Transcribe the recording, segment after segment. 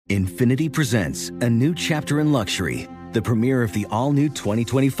Infinity presents a new chapter in luxury, the premiere of the all-new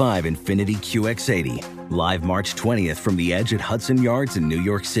 2025 Infinity QX80, live March 20th from the Edge at Hudson Yards in New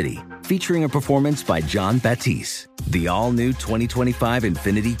York City, featuring a performance by John Batiste. The all-new 2025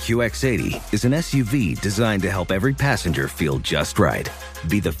 Infinity QX80 is an SUV designed to help every passenger feel just right.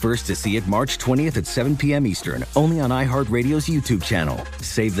 Be the first to see it March 20th at 7 p.m. Eastern, only on iHeartRadio's YouTube channel.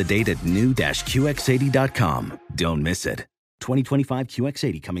 Save the date at new-QX80.com. Don't miss it. 2025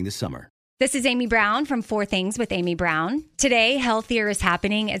 QX80 coming this summer. This is Amy Brown from Four Things with Amy Brown. Today, healthier is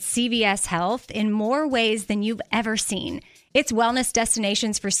happening at CVS Health in more ways than you've ever seen. It's wellness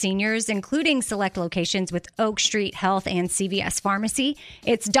destinations for seniors, including select locations with Oak Street Health and CVS Pharmacy.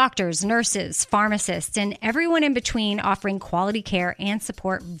 It's doctors, nurses, pharmacists, and everyone in between offering quality care and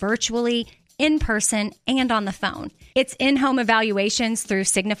support virtually, in person, and on the phone. It's in-home evaluations through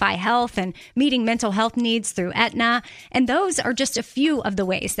Signify Health and meeting mental health needs through Aetna. And those are just a few of the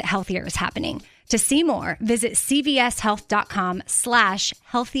ways that healthier is happening. To see more, visit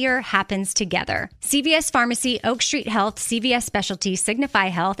cvshealth.com/healthier happens together. CVS Pharmacy, Oak Street Health, CVS Specialty, Signify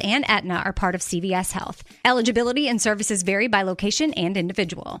Health, and Aetna are part of CVS Health. Eligibility and services vary by location and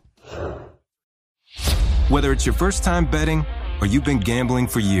individual. Whether it's your first time betting or you've been gambling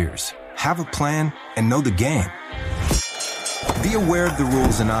for years, have a plan and know the game. Be aware of the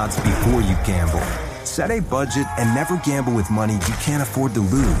rules and odds before you gamble. Set a budget and never gamble with money you can't afford to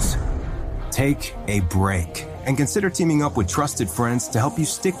lose. Take a break and consider teaming up with trusted friends to help you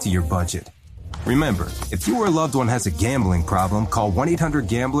stick to your budget. Remember, if you or a loved one has a gambling problem, call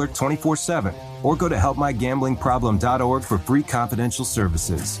 1-800-GAMBLER 24/7 or go to helpmygamblingproblem.org for free confidential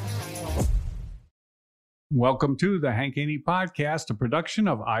services. Welcome to the Hank Haney Podcast, a production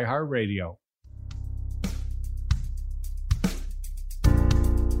of iHeartRadio.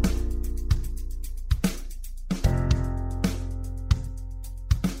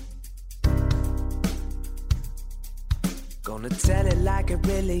 Gonna tell it like it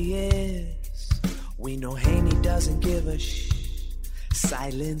really is. We know Haney doesn't give a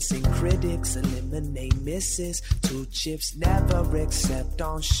Silencing critics, eliminate misses. 2 chips, never accept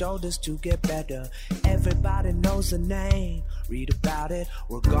on shoulders to get better. Everybody knows the name, read about it.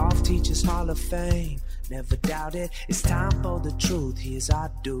 We're Golf Teachers Hall of Fame, never doubt it. It's time for the truth, here's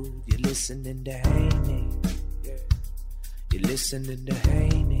our dude. You're listening to Haney. You're listening to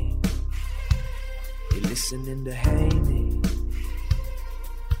Haney. You're listening to Haney.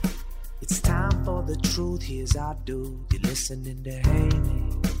 It's time for the truth, here's our dude. You're listening to Haney.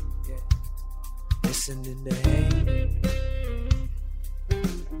 Yeah. Listening to Haney.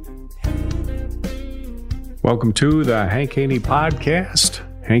 Welcome to the Hank Haney Podcast.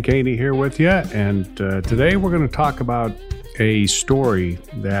 Hank Haney here with you, and today we're going to talk about a story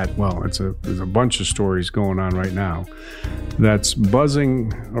that, well, there's a bunch of stories going on right now that's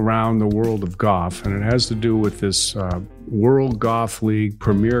buzzing around the world of golf, and it has to do with this World Golf League,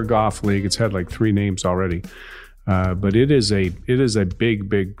 Premier Golf League. It's had like 3 names already, but it is a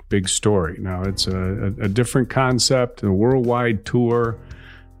big story. Now, it's a different concept, a worldwide tour.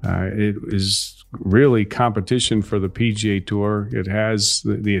 It is really competition for the PGA Tour. It has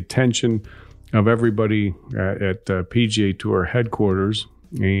the attention of everybody at PGA Tour headquarters,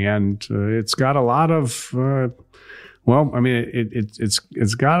 and it's got a lot of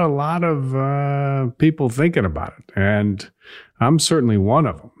it's got a lot of people thinking about it, and I'm certainly one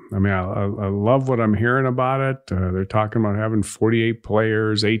of them. I mean, I love what I'm hearing about it. They're talking about having 48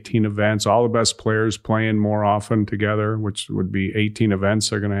 players, 18 events, all the best players playing more often together, which would be 18 events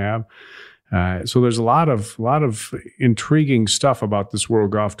they're going to have. So there's a lot of intriguing stuff about this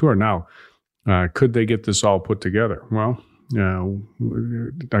World Golf Tour. Now, could they get this all put together? Well,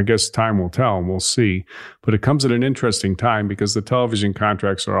 I guess time will tell, and we'll see. But it comes at an interesting time because the television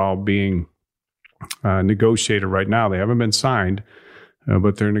contracts are all being negotiated right now. They haven't been signed,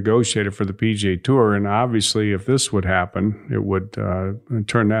 but they're negotiated for the PGA Tour. And obviously, if this would happen, it would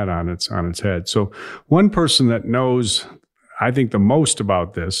turn that on its head. So one person that knows, I think, the most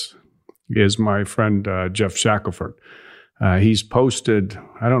about this is my friend Geoff Shackelford. He's posted,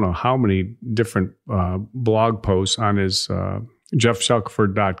 I don't know how many different blog posts on his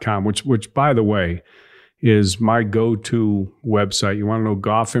geoffshackelford.com, which, by the way, is my go-to website. You want to know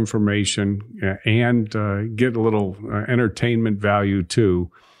golf information and get a little entertainment value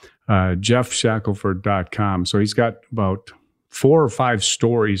too, geoffshackelford.com. So he's got about 4 or 5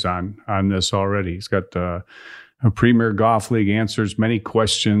 stories on this already. He's got a Premier Golf League answers many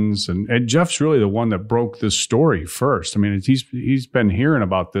questions, and Geoff's really the one that broke this story first. I mean, he's been hearing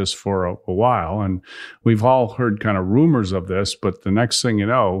about this for a while, and we've all heard kind of rumors of this. But the next thing you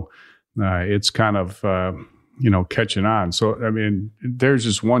know, it's kind of catching on. So, I mean, there's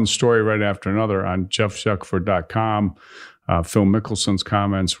just one story right after another on JeoffShackelford.com. Phil Mickelson's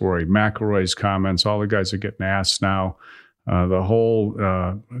comments, Rory McIlroy's comments, all the guys are getting asked now. The whole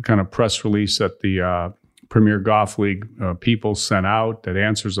kind of press release that the Premier Golf League people sent out that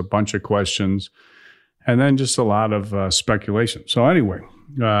answers a bunch of questions, and then just a lot of speculation. So anyway,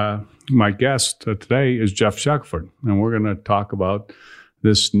 my guest today is Geoff Shackelford, and we're going to talk about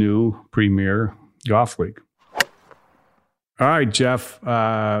this new Premier Golf League. All right, Geoff,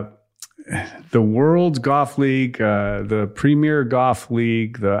 the World Golf League, the Premier Golf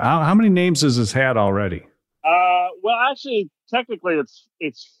League, how many names has this had already? Well, actually, technically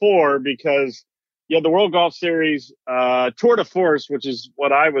it's 4 because you have the World Golf Series, Tour de Force, which is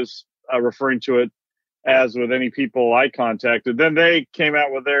what I was referring to it as with any people I contacted. Then they came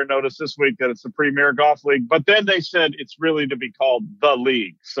out with their notice this week that it's the Premier Golf League, but then they said it's really to be called the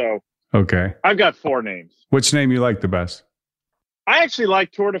League. So okay, I've got 4 names. Which name you like the best? I actually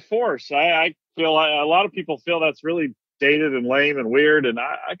like Tour de Force. I feel a lot of people feel that's really dated and lame and weird, and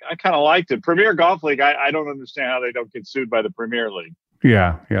I kind of liked it. Premier Golf League, I don't understand how they don't get sued by the Premier League.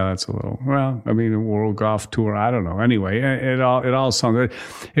 Yeah, that's a little. Well, I mean, World Golf Tour. I don't know. Anyway, it all sounds good.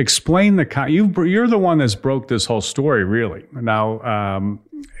 Explain you're the one that's broke this whole story, really. Now,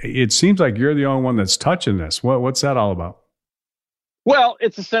 it seems like you're the only one that's touching this. What's that all about? Well,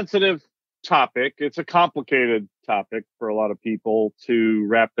 it's a sensitive topic. It's a complicated topic for a lot of people to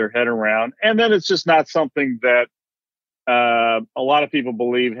wrap their head around, and then it's just not something that a lot of people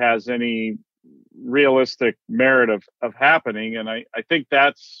believe has any realistic merit of happening. And I think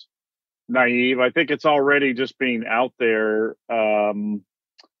that's naive. I think it's already just being out there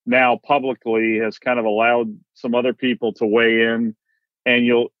now publicly has kind of allowed some other people to weigh in.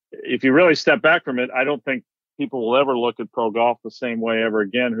 And if you really step back from it, I don't think people will ever look at pro golf the same way ever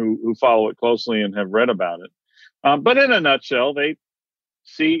again who follow it closely and have read about it. But in a nutshell, they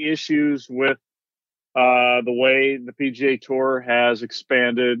see issues with the way the PGA Tour has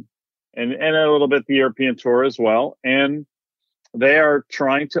expanded and a little bit the European Tour as well. And they are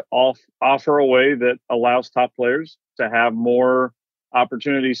trying to offer a way that allows top players to have more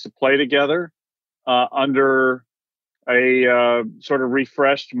opportunities to play together under a sort of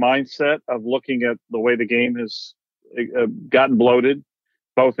refreshed mindset of looking at the way the game has gotten bloated,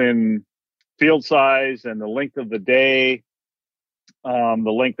 both in field size and the length of the day,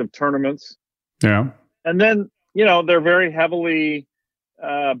 the length of tournaments. Yeah. And then, they're very heavily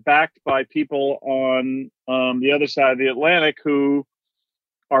backed by people on the other side of the Atlantic who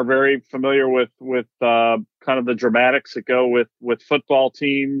are very familiar with kind of the dramatics that go with football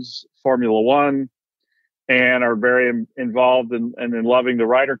teams, Formula One, and are very involved in loving the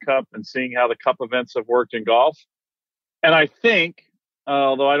Ryder Cup and seeing how the Cup events have worked in golf. And I think,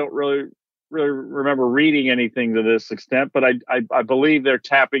 although I don't really remember reading anything to this extent, but I believe they're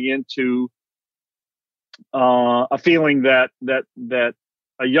tapping into a feeling that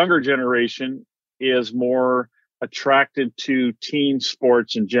a younger generation is more attracted to team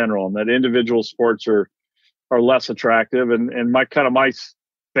sports in general, and that individual sports are less attractive. And my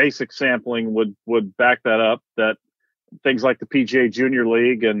basic sampling would back that up, that things like the PGA Junior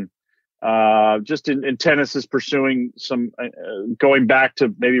League and just in tennis is pursuing some going back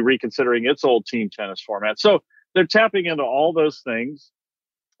to maybe reconsidering its old team tennis format. So they're tapping into all those things.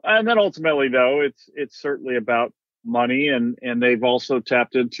 And then ultimately, though, it's certainly about money, and they've also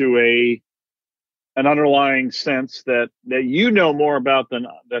tapped into an underlying sense that you know more about than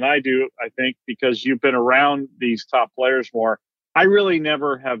I do, I think, because you've been around these top players more. I really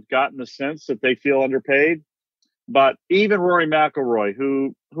never have gotten the sense that they feel underpaid. But even Rory McIlroy,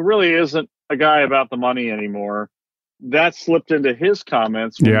 who really isn't a guy about the money anymore, that slipped into his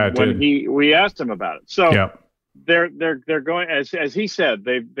comments when we asked him about it. So. Yeah. They're going, as he said,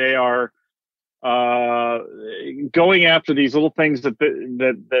 they are going after these little things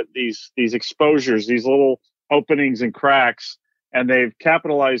that these exposures, these little openings and cracks, and they've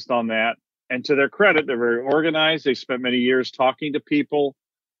capitalized on that. And to their credit, they're very organized. They spent many years talking to people,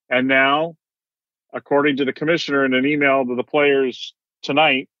 and now, according to the commissioner in an email to the players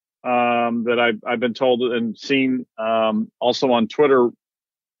tonight, that I've been told and seen also on Twitter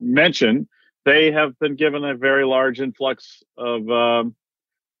mentioned, they have been given a very large influx of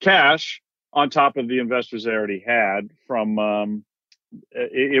cash on top of the investors they already had from,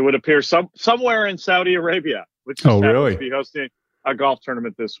 it would appear, somewhere in Saudi Arabia, which is happens to be hosting a golf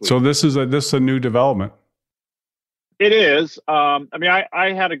tournament this week. So this is a new development. It is. I mean,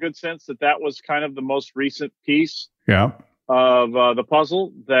 I had a good sense that was kind of the most recent piece of the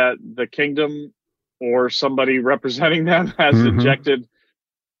puzzle that the kingdom or somebody representing them has injected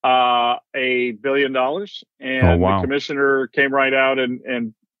 $1 billion, and the commissioner came right out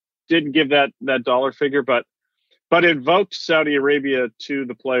and didn't give that dollar figure, but invoked Saudi Arabia to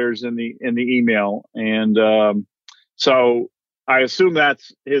the players in the email, and so I assume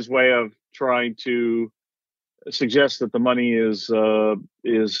that's his way of trying to suggest that the money is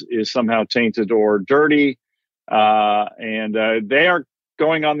somehow tainted or dirty, and they are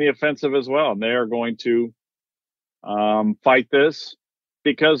going on the offensive as well, and they are going to fight this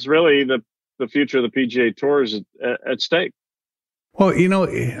because really the future of the PGA Tour is at stake. Well,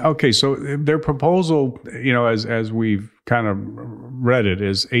 okay, so their proposal, as we've kind of read it,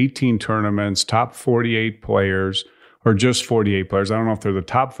 is 18 tournaments, top 48 players, or just 48 players. I don't know if they're the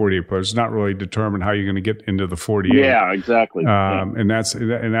top 48 players. It's not really determined how you're going to get into the 48. Yeah, exactly. And that's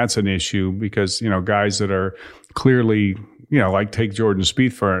an issue because, guys that are clearly, like take Jordan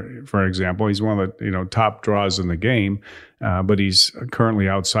Spieth for example. He's one of the, top draws in the game, but he's currently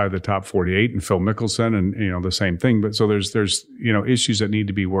outside the top 48, and Phil Mickelson and, the same thing. But so there's issues that need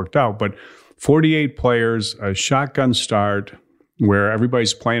to be worked out. But 48 players, a shotgun start where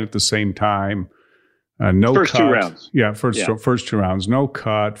everybody's playing at the same time. No first cut. 2 rounds. Yeah, first 2 rounds. No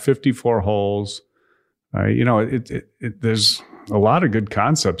cut. 54 holes. There's a lot of good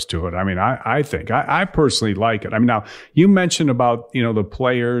concepts to it. I mean, I think I personally like it. I mean, now you mentioned about the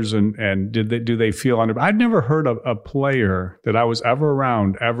players and do they feel under? I'd never heard of a player that I was ever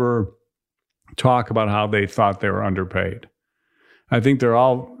around ever talk about how they thought they were underpaid. I think they're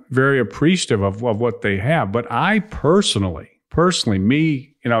all very appreciative of what they have. But I personally,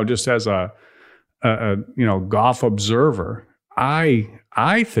 me, just as a golf observer,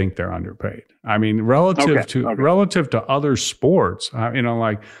 I think they're underpaid. I mean, relative to other sports, and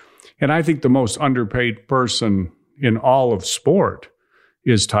I think the most underpaid person in all of sport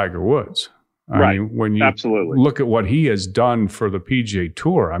is Tiger Woods. I mean, when you look at what he has done for the PGA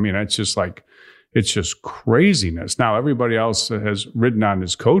Tour, I mean, it's just craziness. Now everybody else has ridden on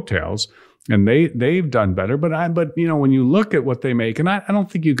his coattails, and they've done better. But when you look at what they make, and I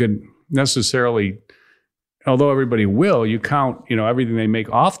don't think you could necessarily, although everybody will, you count, everything they make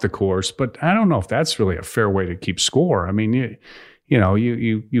off the course, but I don't know if that's really a fair way to keep score. I mean,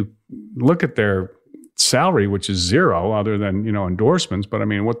 you look at their salary, which is zero other than, endorsements, but I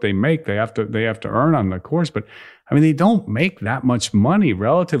mean, what they make, they have to earn on the course, but I mean, they don't make that much money,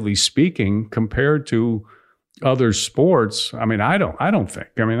 relatively speaking, compared to other sports. I mean, I don't think,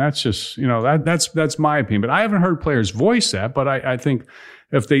 I mean, that's just, that's my opinion, but I haven't heard players voice that, but I think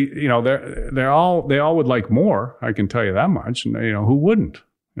if they, they all would like more. I can tell you that much. And who wouldn't?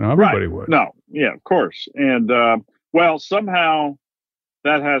 Everybody would. No, yeah, of course. And well, somehow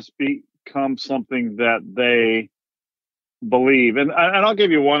that has become something that they believe. And I'll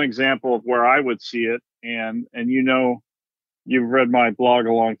give you one example of where I would see it. And you've read my blog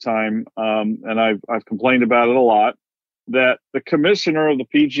a long time, and I've complained about it a lot. That the commissioner of the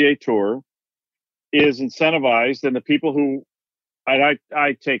PGA Tour is incentivized, and the people who I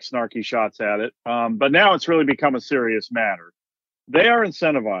take snarky shots at it, but now it's really become a serious matter. They are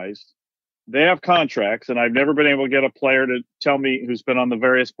incentivized. They have contracts, and I've never been able to get a player to tell me who's been on the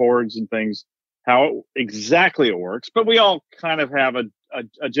various boards and things how exactly it works. But we all kind of have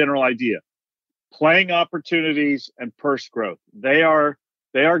a general idea. Playing opportunities and purse growth. They are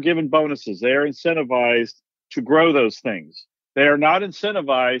given bonuses. They are incentivized to grow those things. They are not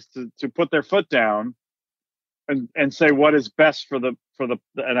incentivized to put their foot down and say what is best for the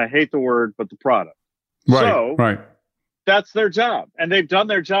and I hate the word, but the product. Right. That's their job, and they've done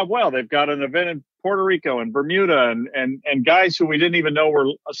their job well. They've got an event in Puerto Rico and Bermuda, and guys who we didn't even know were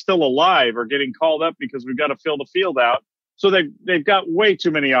still alive are getting called up because we've got to fill the field out. So they've got way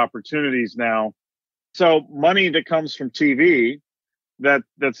too many opportunities now. So money that comes from TV that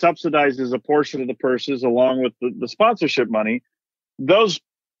subsidizes a portion of the purses along with the sponsorship money, those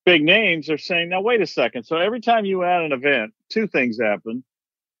big names are saying, now, wait a second. So every time you add an event, 2 things happen.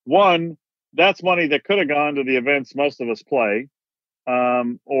 One, that's money that could have gone to the events most of us play.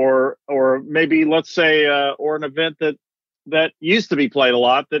 Or maybe let's say, or an event that used to be played a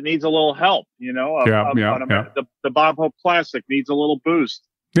lot that needs a little help, the Bob Hope Classic needs a little boost.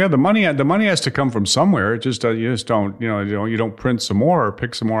 Yeah, the money has to come from somewhere. It just you just don't you don't print some more or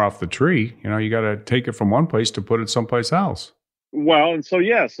pick some more off the tree. You got to take it from one place to put it someplace else. Well, and so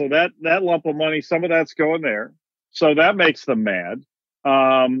that lump of money, some of that's going there. So that makes them mad.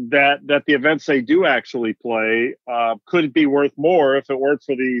 That the events they do actually play could be worth more if it weren't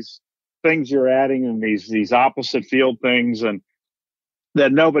for these things you're adding and these opposite field things and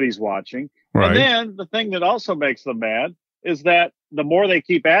that nobody's watching. Right. And then the thing that also makes them mad is that the more they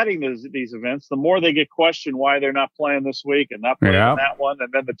keep adding these events, the more they get questioned why they're not playing this week and not playing that one.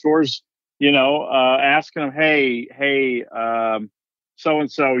 And then the tours, asking them, hey,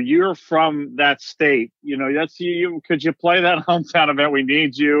 so-and-so, you're from that state, that's you. Could you play that hometown event? We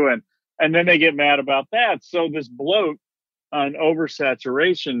need you. And then they get mad about that. So this bloat on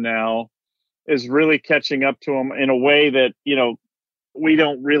oversaturation now is really catching up to them in a way that, we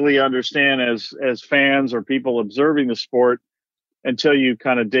don't really understand as fans or people observing the sport until you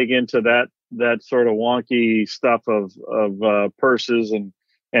kind of dig into that sort of wonky stuff of purses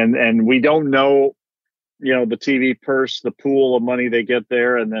and we don't know, the TV purse, the pool of money they get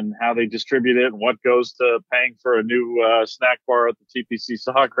there, and then how they distribute it and what goes to paying for a new snack bar at the TPC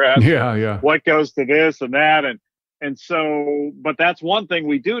Sawgrass. Yeah. What goes to this and that. And so, but that's one thing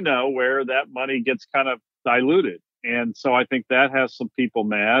we do know where that money gets kind of diluted. And so I think that has some people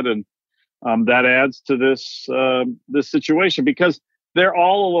mad, and that adds to this situation because they're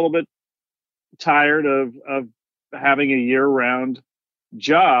all a little bit tired of having a year-round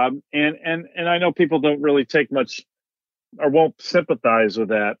job. And I know people don't really take much or won't sympathize with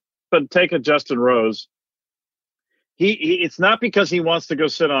that, but take a Justin Rose. It's not because he wants to go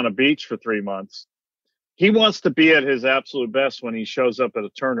sit on a beach for 3 months. He wants to be at his absolute best when he shows up at a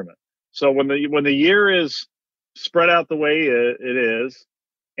tournament. So when the year is spread out the way it is,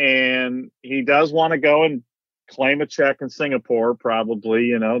 and he does want to go and claim a check in Singapore,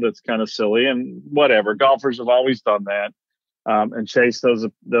 probably, that's kind of silly and whatever. Golfers have always done that, and chase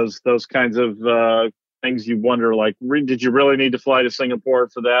those kinds of things. You wonder, like, did you really need to fly to Singapore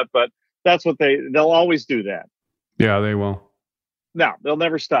for that? But that's what they'll always do that. Yeah, they will. No, they'll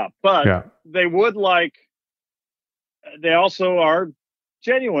never stop. But they would they also are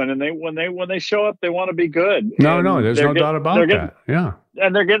genuine, and when they show up, they want to be good. No, there's no doubt about that. Yeah.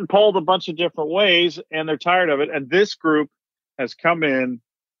 And they're getting pulled a bunch of different ways, and they're tired of it. And this group has come in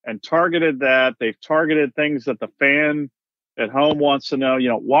and targeted that. They've targeted things that the fan at home wants to know.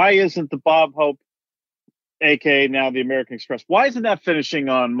 Why isn't the Bob Hope, aka now the American Express, why isn't that finishing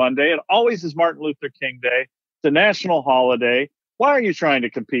on Monday? It always is Martin Luther King Day. It's a national holiday. Why are you trying to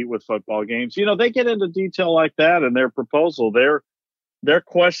compete with football games? They get into detail like that in their proposal. They're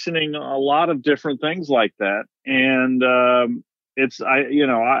questioning a lot of different things like that. And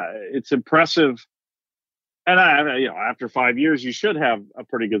it's impressive. And after 5 years, you should have a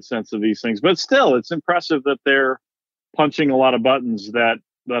pretty good sense of these things. But still, it's impressive that they're punching a lot of buttons that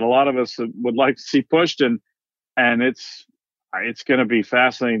a lot of us would like to see pushed. And it's going to be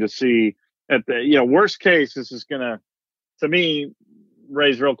fascinating to see. At the worst case, this is going to me,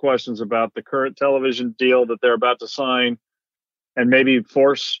 raise real questions about the current television deal that they're about to sign, and maybe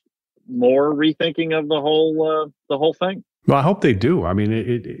force more rethinking of the whole thing. Well, I hope they do. I mean,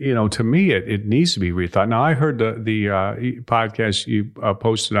 to me, it needs to be rethought. Now, I heard the podcast you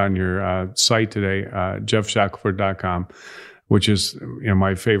posted on your site today, JeoffShackelford.com, which is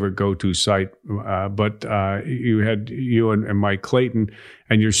my favorite go-to site. But you had you and Mike Clayton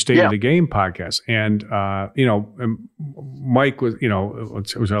and your State of the Game podcast, and Mike was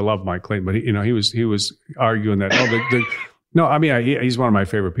which I love Mike Clayton, but he was arguing that no, I mean, he's one of my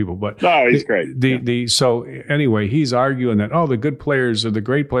favorite people, but he's great. So anyway, he's arguing that, the good players or the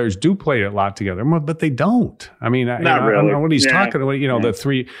great players do play a lot together, but they don't. I mean, really. I don't know what he's talking about,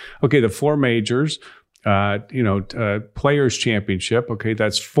 the four majors, players championship. Okay.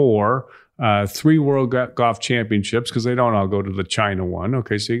 That's 4, 3 world golf championships, because they don't all go to the China one.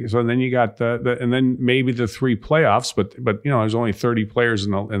 Okay. So then you got and then maybe the 3 playoffs, but there's only 30 players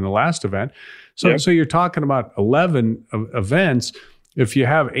in the last event. So you're talking about 11 events. If you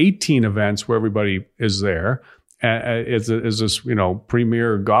have 18 events where everybody is there, as this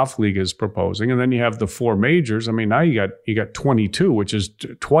premier golf league is proposing, and then you have the 4 majors. I mean, now you got 22, which is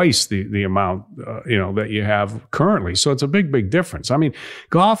twice the amount that you have currently. So it's a big difference. I mean,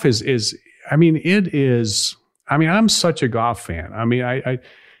 golf is. I mean, it is. I mean, I'm such a golf fan. I mean, I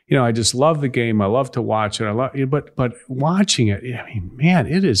just love the game. I love to watch it. But watching it, I mean, man,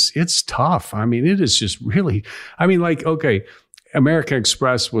 it's tough. I mean, it is just really, American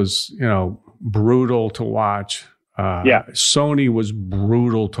Express was, brutal to watch. Sony was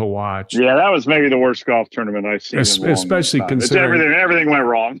brutal to watch. Yeah, that was maybe the worst golf tournament I've seen. Especially considering everything went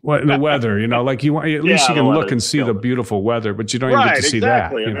wrong. The weather, at least you can look and see the beautiful weather, but you don't even get to see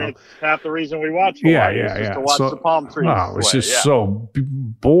that. I mean, it's half the reason we watch Hawaii. Just to watch the palm trees. Oh, it was just so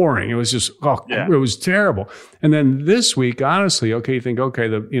boring. It was just it was terrible. And then this week, honestly, you think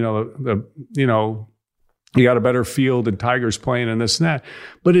you got a better field and Tigers playing and this and that,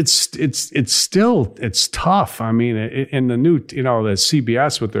 but it's still tough. I mean, in the new, the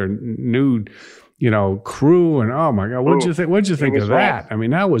CBS with their new, crew, and oh my God, what'd you think of that? Rough. I mean,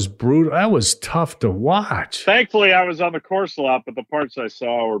 that was brutal. That was tough to watch. Thankfully, I was on the course a lot, but the parts I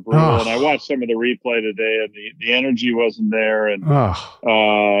saw were brutal. And I watched some of the replay today, and the energy wasn't there. And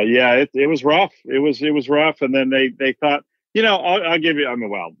it was rough. It was rough. And then they thought, I'll give you. I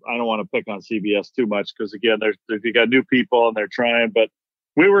mean, well, I don't want to pick on CBS too much because again, you got new people and they're trying. But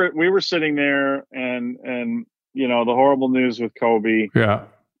we were sitting there, and the horrible news with Kobe. Yeah.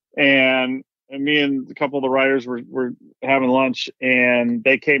 And me and a couple of the writers were having lunch, and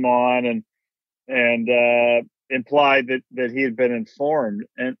they came on and implied that he had been informed.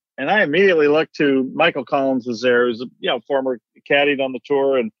 And I immediately looked to Michael Collins was there, who's former caddied on the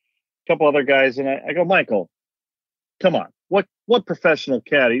tour, and a couple other guys. And I go, Michael, come on, what professional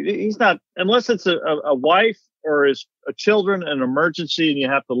caddy? He's not, unless it's a wife or a children, an emergency, and you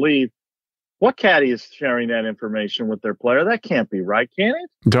have to leave. What caddy is sharing that information with their player? That can't be right, can it?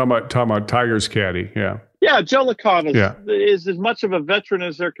 Talking about Tiger's caddy, yeah. Yeah, Joe LaCava is as much of a veteran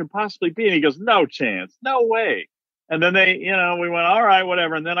as there can possibly be. And he goes, no chance, no way. And then we went, all right,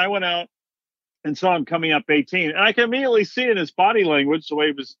 whatever. And then I went out and saw him coming up 18. And I could immediately see in his body language, the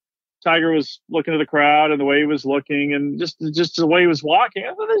way Tiger was looking at the crowd and the way he was looking and just the way he was walking.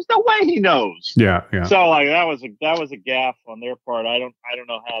 I thought, there's no way he knows. Yeah. So that was a gaffe on their part. I don't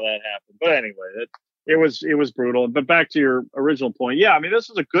know how that happened, but anyway, it was brutal. But back to your original point, yeah, I mean, this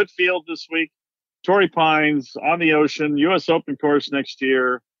is a good field this week. Torrey Pines on the ocean, U.S. Open course next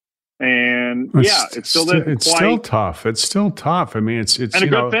year, and it's still tough. It's still tough. I mean, it's and a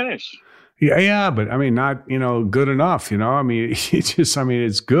good finish. Yeah, but I mean, not good enough. I mean,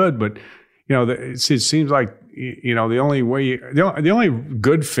 it's good, but it seems like the only way the only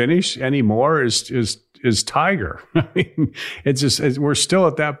good finish anymore is Tiger. I mean, we're still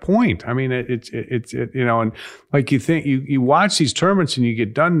at that point. I mean, it's and like you think you watch these tournaments and you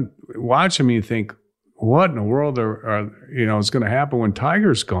get done watching them and you think, what in the world is going to happen when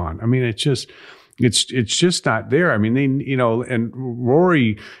Tiger's gone? I mean, it's just not there. I mean, and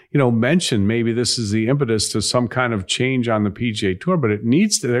Rory, mentioned maybe this is the impetus to some kind of change on the PGA Tour, but there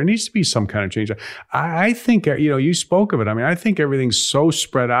needs to be some kind of change. I think, you spoke of it. I mean, I think everything's so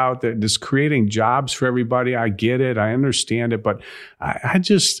spread out that it's creating jobs for everybody. I get it. I understand it, but I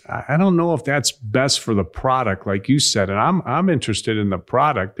don't know if that's best for the product, like you said. And I'm interested in the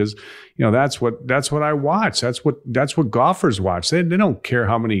product because, that's what I watch. That's what golfers watch. They don't care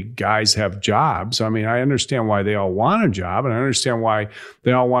how many guys have jobs. I mean, I understand why they all want a job, and I understand why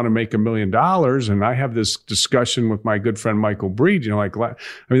they all want to make $1 million. And I have this discussion with my good friend Michael Breed. I mean,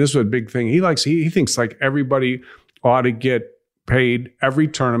 this was a big thing. He thinks like everybody ought to get paid every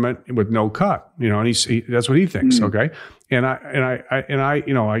tournament with no cut. And that's what he thinks. Mm. Okay, and I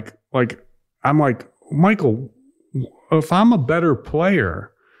I'm like, Michael, if I'm a better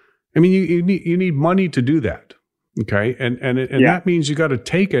player, I mean, you need money to do that. Okay, and that means you got to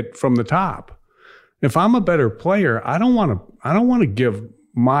take it from the top. If I'm a better player, I don't want to give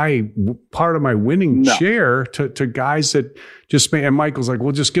my part of my winning share to guys that just may. And Michael's like,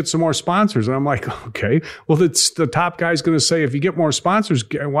 well, just get some more sponsors. And I'm like, okay, well, it's the top guy's going to say, if you get more sponsors,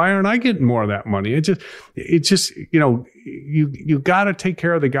 why aren't I getting more of that money? It just you got to take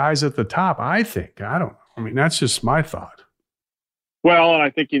care of the guys at the top. I think. I mean, that's just my thought. Well, and I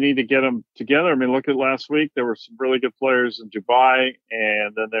think you need to get them together. I mean, look at last week. There were some really good players in Dubai,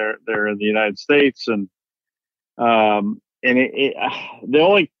 and then they're in the United States. And the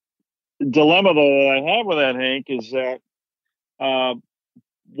only dilemma, though, that I have with that, Hank, is that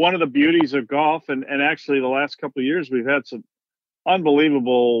one of the beauties of golf, and actually the last couple of years, we've had some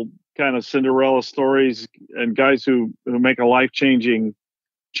unbelievable kind of Cinderella stories and guys who make a life-changing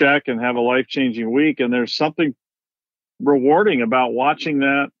check and have a life-changing week. And there's something rewarding about watching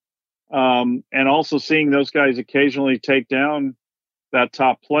that, and also seeing those guys occasionally take down that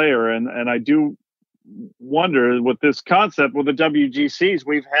top player. And I do wonder, with this concept with the WGCs,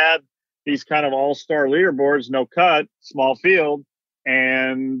 we've had these kind of all-star leaderboards, no cut, small field,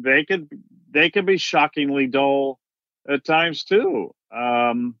 and they could be shockingly dull at times too.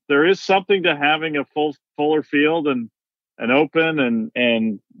 There is something to having a fuller field and an open,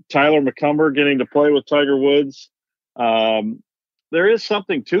 and Tyler McCumber getting to play with Tiger Woods. There is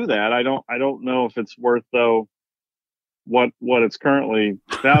something to that. I don't know if it's worth, though, what it's currently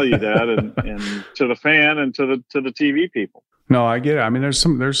valued at, and to the fan and to the TV people. No, I get it. I mean, there's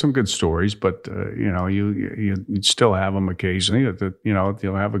some good stories, but you still have them occasionally.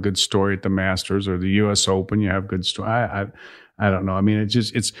 You'll have a good story at the Masters or the U.S. Open. You have good story. I don't know. I mean,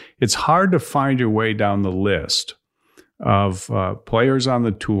 it's hard to find your way down the list of players on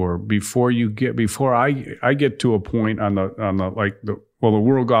the tour before I get to a point on the Well, the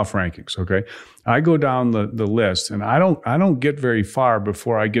world golf rankings. Okay. I go down the list, and I don't get very far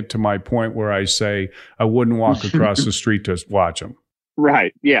before I get to my point where I say I wouldn't walk across the street to watch them.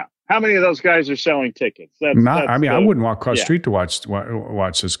 Right. Yeah. How many of those guys are selling tickets? I wouldn't walk across the street to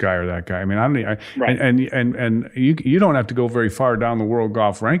watch this guy or that guy. I mean, right. and you don't have to go very far down the world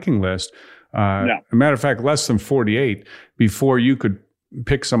golf ranking list. No. As a matter of fact, less than 48 before you could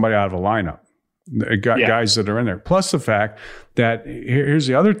pick somebody out of a lineup. Guys that are in there. Plus the fact that here's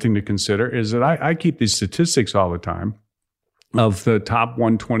the other thing to consider is that I keep these statistics all the time of the top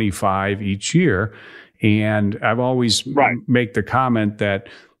 125 each year. And I've always make the comment that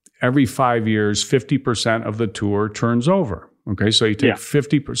every 5 years, 50% of the tour turns over. Okay. So you take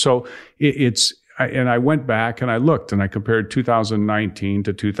 50%. So and I went back and I looked and I compared 2019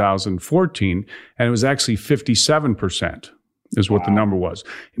 to 2014, and it was actually 57%. Is what the number was.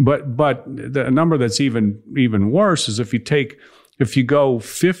 But the number that's even worse is if you go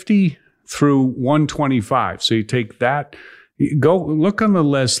 50 through 125. So you take that, go look on the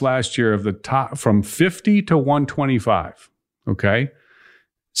list last year of the top from 50 to 125. Okay.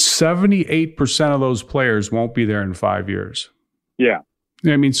 78% of those players won't be there in 5 years. Yeah.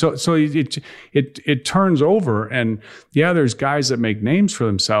 I mean, so it turns over, and there's guys that make names for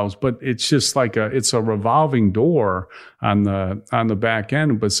themselves, but it's just like it's a revolving door on the back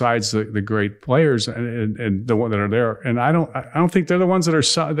end. Besides the great players and the ones that are there, and I don't think they're the ones that are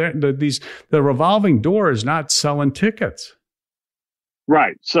the revolving door is not selling tickets.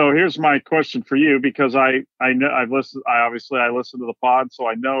 Right. So here's my question for you, because I know I've listened. I listened to the pod, so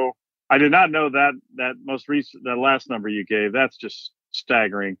I know I did not know that most recent, that last number you gave. That's just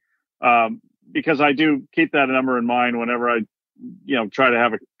staggering, because I do keep that number in mind whenever I, try to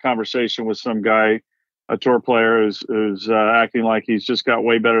have a conversation with some guy, a tour player who's acting like he's just got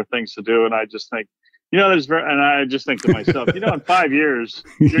way better things to do, and I just think, and I just think to myself, in 5 years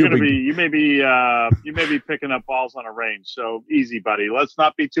you may be picking up balls on a range. So easy, buddy. Let's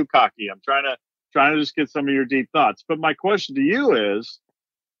not be too cocky. I'm trying to just get some of your deep thoughts. But my question to you is,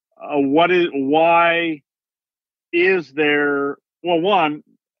 why is there? Well, one,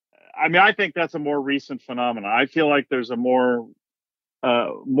 I mean, I think that's a more recent phenomenon. I feel like there's a more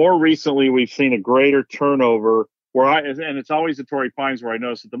recently we've seen a greater turnover and it's always the Torrey Pines where I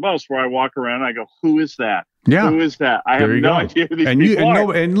notice it the most, where I walk around and I go, who is that? Yeah. Who is that? I have no idea who these people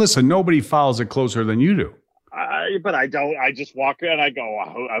are. And listen, nobody follows it closer than you do. But I don't. I just walk in and I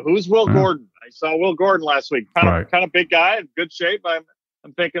go, who's Will Gordon? I saw Will Gordon last week. Kind of big guy, in good shape.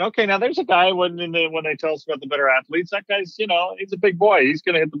 I'm thinking, okay, now there's a guy when they tell us about the better athletes, that guy's, he's a big boy. He's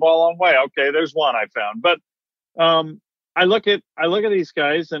going to hit the ball a long way. Okay, there's one I found. But I look at these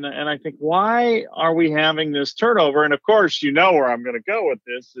guys and I think, why are we having this turnover? And of course, where I'm going to go with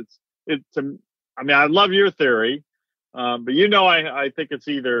this. I love your theory, but I think it's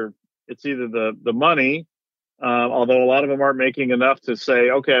either the money, although a lot of them aren't making enough to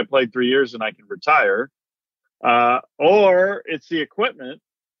say, okay, I played 3 years and I can retire. Or it's the equipment,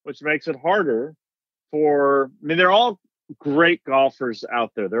 which makes it harder they're all great golfers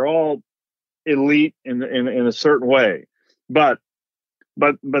out there. They're all elite in a certain way, but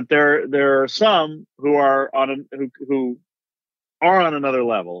there are some who are who are on another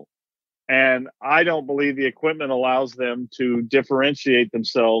level. And I don't believe the equipment allows them to differentiate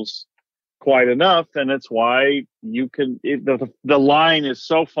themselves quite enough. And it's why the line is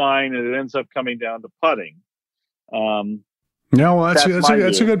so fine and it ends up coming down to putting. That's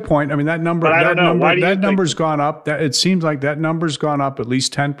a good point. I mean, that number's gone up. It seems like that number's gone up at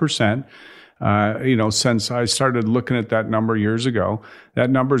least 10%. Since I started looking at that number years ago, that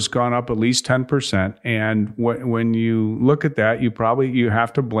number's gone up at least 10%. And when you look at that, you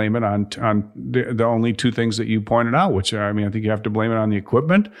have to blame it on the only two things that you pointed out, which I think you have to blame it on the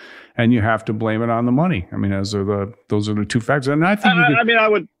equipment and you have to blame it on the money. I mean, those are the two factors. And I think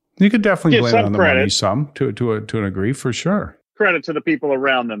you could definitely blame it on the money to an degree, for sure. Credit to the people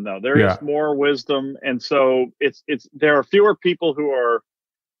around them, though. There is more wisdom, and so there are fewer people who are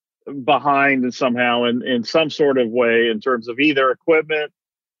behind and somehow in some sort of way in terms of either equipment,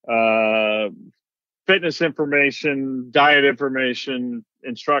 fitness information, diet information,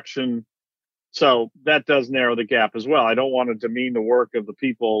 instruction. So that does narrow the gap as well. I don't want to demean the work of the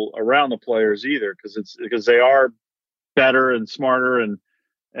people around the players either, because they are better and smarter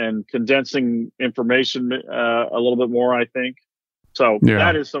and condensing information a little bit more, I think. So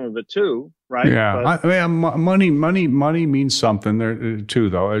that is some of it too, right? Yeah, but money means something there too,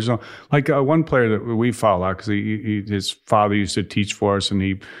 though. There's one player that we follow because his father used to teach for us, and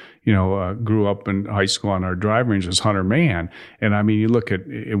grew up in high school on our driving range was Hunter Mann. And I mean, you look at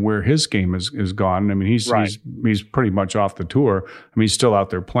where his game is gone. I mean, he's pretty much off the tour. I mean, he's still out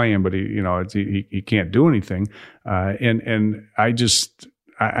there playing, but he can't do anything. And I just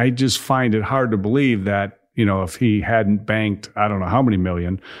find it hard to believe that, if he hadn't banked, I don't know how many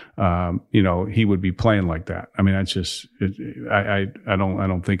million, he would be playing like that. I mean, that's just, I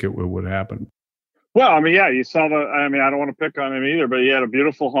don't think it would happen. Well, I mean, yeah, you saw I don't want to pick on him either, but he had a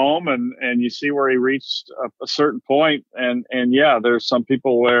beautiful home and you see where he reached a certain point. And yeah, there's some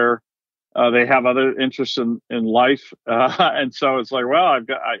people where they have other interests in life. And so it's like, well, I'm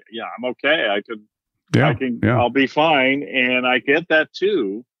okay. I'll be fine. And I get that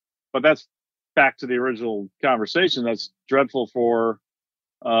too, but that's back to the original conversation. That's dreadful for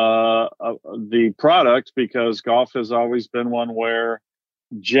the product, because golf has always been one where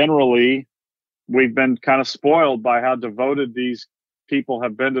generally we've been kind of spoiled by how devoted these people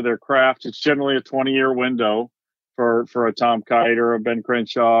have been to their craft. It's generally a 20-year window for a Tom Kite or a Ben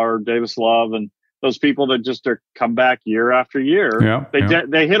Crenshaw or Davis Love, and those people that just come back year after year.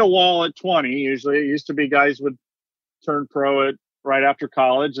 They hit a wall at 20. Usually it used to be guys would turn pro at right after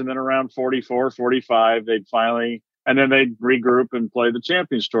college, and then around 44, 45, they'd regroup and play the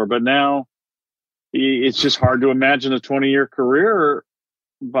Champions Tour. But now it's just hard to imagine a 20-year career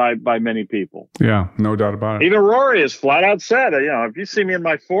by many people. Yeah, no doubt about it. Even Rory has flat out said, if you see me in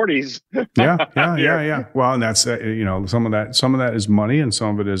my 40s. Yeah. Well, and that's, some of that is money, and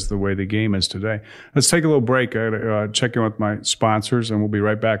some of it is the way the game is today. Let's take a little break. I gotta check in with my sponsors, and we'll be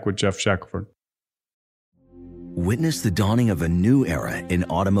right back with Geoff Shackelford. Witness the dawning of a new era in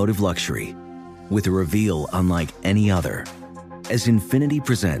automotive luxury with a reveal unlike any other as Infiniti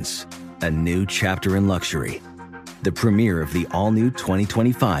presents a new chapter in luxury, the premiere of the all-new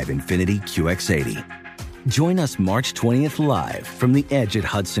 2025 Infiniti QX80. Join us March 20th live from the Edge at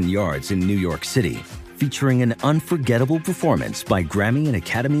Hudson Yards in New York City, featuring an unforgettable performance by Grammy and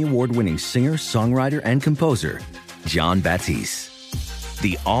Academy Award-winning singer, songwriter, and composer Jon Batiste.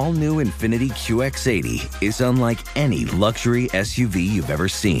 The all-new Infiniti QX80 is unlike any luxury SUV you've ever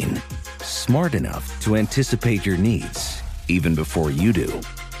seen. Smart enough to anticipate your needs, even before you do.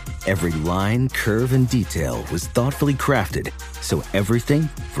 Every line, curve, and detail was thoughtfully crafted, so everything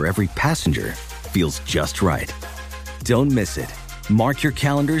for every passenger feels just right. Don't miss it. Mark your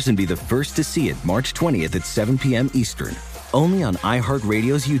calendars and be the first to see it March 20th at 7 p.m. Eastern, only on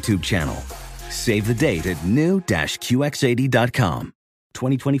iHeartRadio's YouTube channel. Save the date at new-QX80.com.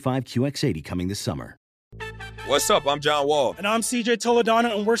 2025 QX80 coming this summer. What's up? I'm John Wall. And I'm CJ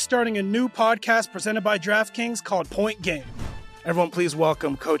Toledano, and we're starting a new podcast presented by DraftKings called Point Game. Everyone, please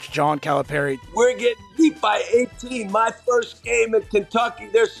welcome Coach John Calipari. We're getting beat by 18. My first game in Kentucky,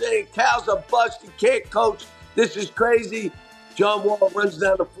 they're saying Cal's a bust. He can't coach. This is crazy. John Wall runs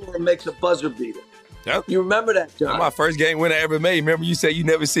down the floor and makes a buzzer beater. Yep. You remember that, John? That's my first game winner I ever made. Remember you said you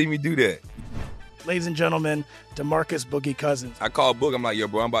never see me do that. Ladies and gentlemen, DeMarcus Boogie Cousins. I called Boog. I'm like, yo,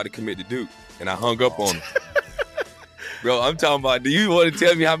 bro, I'm about to commit to Duke. And I hung up on him. Bro, I'm talking about, do you want to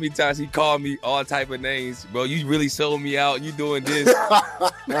tell me how many times he called me all type of names? Bro, you really sold me out. You doing this.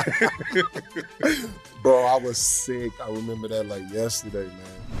 Bro, I was sick. I remember that like yesterday, man.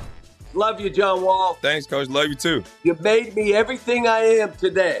 Love you, John Wall. Thanks, Coach. Love you, too. You made me everything I am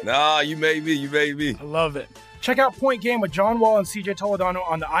today. Nah, you made me. You made me. I love it. Check out Point Game with John Wall and CJ Toledano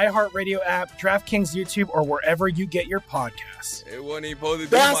on the iHeartRadio app, DraftKings YouTube, or wherever you get your podcasts. It wasn't even supposed to be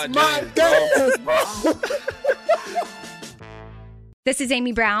That's my dance, bro. This is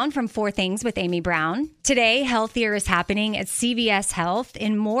Amy Brown from 4 Things with Amy Brown. Today, healthier is happening at CVS Health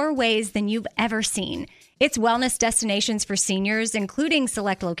in more ways than you've ever seen. It's wellness destinations for seniors, including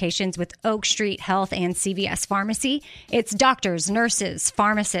select locations with Oak Street Health and CVS Pharmacy. It's doctors, nurses,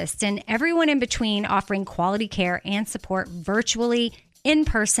 pharmacists, and everyone in between offering quality care and support virtually, in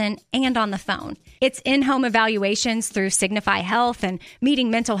person, and on the phone. It's in-home evaluations through Signify Health and meeting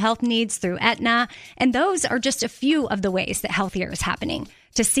mental health needs through Aetna. And those are just a few of the ways that healthier is happening.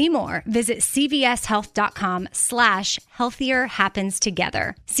 To see more, visit cvshealth.com/healthier happens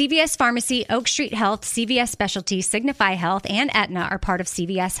together. CVS Pharmacy, Oak Street Health, CVS Specialty, Signify Health, and Aetna are part of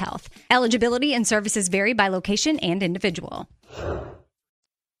CVS Health. Eligibility and services vary by location and individual.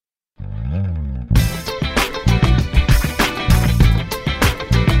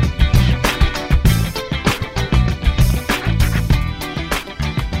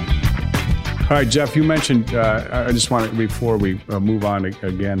 All right, Geoff, you mentioned, I just want to, before we move on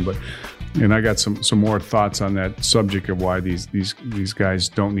again, and I got some more thoughts on that subject of why these guys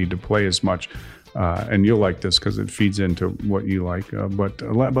don't need to play as much. And you'll like this because it feeds into what you like. But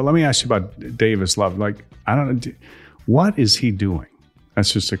let me ask you about Davis Love. Like, I don't know, what is he doing?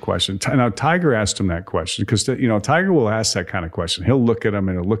 That's just a question. Now, Tiger asked him that question because, Tiger will ask that kind of question. He'll look at him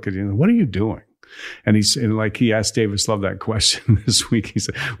and he'll look at you and, what are you doing? And he asked Davis Love that question this week. He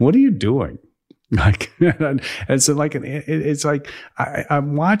said, what are you doing? Like, and so it's like,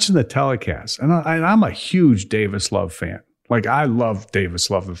 I'm watching the telecast and I'm a huge Davis Love fan. Like, I love Davis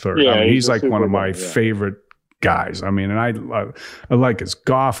Love III. Yeah, I mean, he's like one of my yeah. favorite guys. I mean, and I like his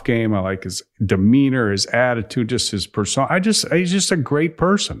golf game. I like his demeanor, his attitude, just his persona. He's just a great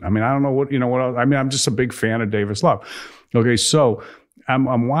person. I mean, I don't know what else. I mean, I'm just a big fan of Davis Love. Okay. So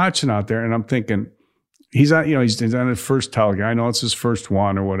I'm watching out there and I'm thinking he's on his first telecast. I know it's his first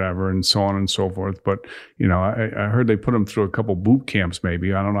one or whatever and so on and so forth. But, I heard they put him through a couple boot camps,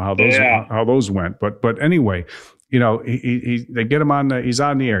 maybe. I don't know how those went, but anyway, they get him he's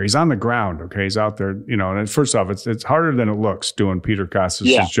on the air. He's on the ground. Okay. He's out there, and first off, it's harder than it looks doing Peter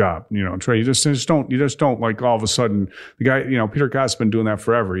Costas' job, Trey, you just don't like all of a sudden the guy, Peter Costas has been doing that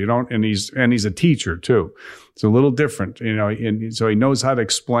forever. And he's a teacher too. It's a little different, and so he knows how to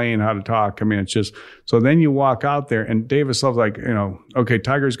explain, how to talk. I mean, it's just, so then you walk out there and Davis Love's like, okay,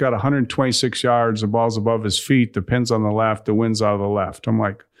 Tiger's got 126 yards, the ball's above his feet, the pin's on the left, the wind's out of the left. I'm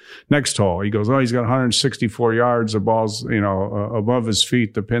like, next hole, he goes, oh, he's got 164 yards, the ball's, above his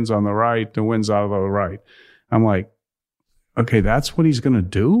feet, the pin's on the right, the wind's out of the right. I'm like, okay, that's what he's going to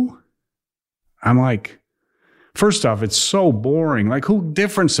do? I'm like, first off, it's so boring. Like, who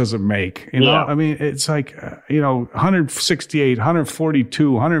difference does it make? I mean, it's like, 168,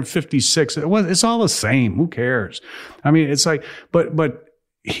 142, 156. It's all the same. Who cares? I mean, it's like, but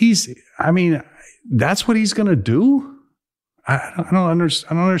that's what he's going to do? I don't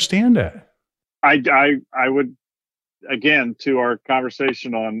understand that. I would, again, to our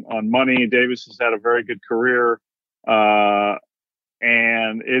conversation on money, Davis has had a very good career. And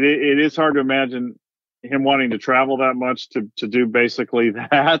it is hard to imagine him wanting to travel that much to do basically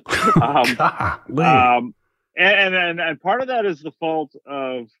that. And part of that is the fault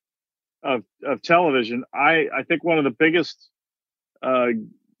of television. I think one of the biggest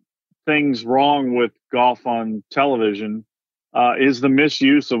things wrong with golf on television is the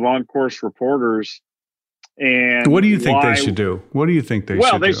misuse of on-course reporters. And what do you think they should do? What do you think they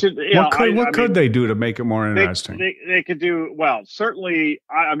should do? What could they do to make it more interesting? They could do, well, certainly,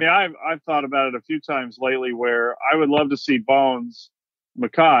 I've thought about it a few times lately where I would love to see Bones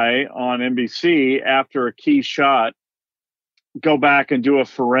Mackay on NBC after a key shot go back and do a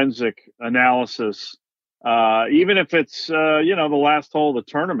forensic analysis, even if it's, the last hole of the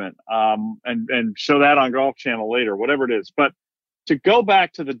tournament, and show that on Golf Channel later, whatever it is. But to go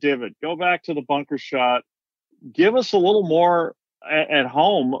back to the divot, go back to the bunker shot, give us a little more at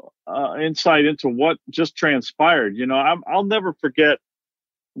home insight into what just transpired. I'll never forget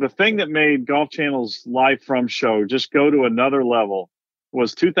the thing that made Golf Channel's Live From show just go to another level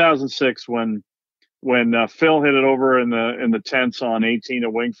was 2006 when Phil hit it over in the tents on 18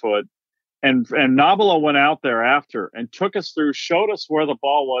 at Winged Foot, and Nabila went out there after and took us through, showed us where the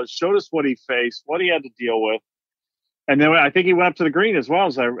ball was, showed us what he faced, what he had to deal with. And then I think he went up to the green as well,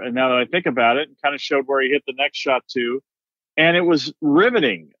 and now that I think about it, and kind of showed where he hit the next shot too. And it was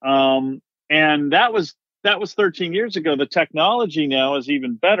riveting. And that was 13 years ago. The technology now is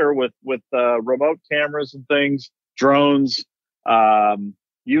even better with remote cameras and things, drones,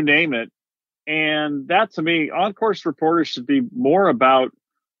 you name it. And that, to me, on-course reporters should be more about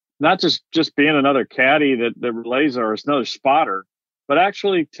not just being another caddy that relays or another spotter, but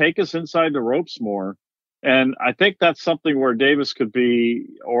actually take us inside the ropes more. And I think that's something where Davis could be,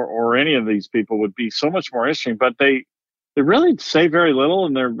 or any of these people would be so much more interesting, but they really say very little,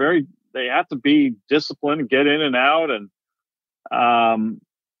 and they have to be disciplined and get in and out.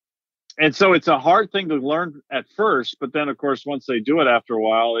 And so it's a hard thing to learn at first, but then of course, once they do it after a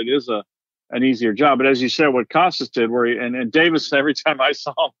while, it is an easier job. But as you said, what Costas did, where and Davis, every time I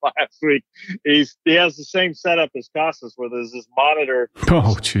saw him last week, he has the same setup as Costas, where there's this monitor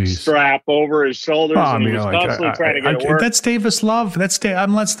strap over his shoulders, and he was constantly trying to get it work. That's Davis Love. That's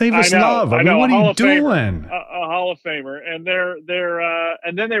Davis Love. I mean, what are you doing? A Hall of Famer, and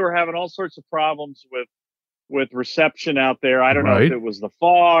and then they were having all sorts of problems with reception out there. I don't know if it was the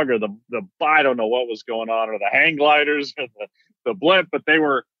fog or the I don't know what was going on, or the hang gliders or the blimp, but they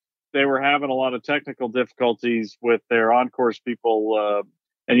were having a lot of technical difficulties with their on-course people.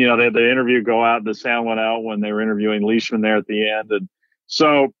 And, they had the interview go out, the sound went out when they were interviewing Leishman there at the end. And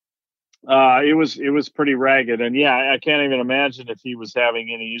so it was pretty ragged. And I can't even imagine if he was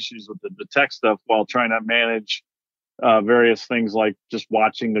having any issues with the tech stuff while trying to manage various things like just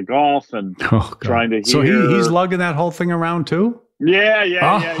watching the golf and trying to hear. So he's lugging that whole thing around too?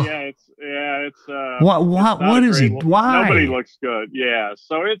 Yeah. Yeah, it's what is he? Why? Nobody looks good. Yeah,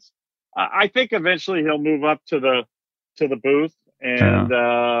 so I think eventually he'll move up to the booth, and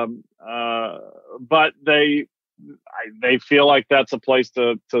but they feel like that's a place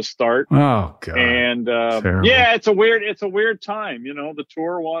to start. Oh God! And yeah, it's a weird time. The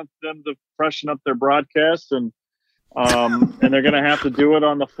tour wants them to freshen up their broadcasts, and they're going to have to do it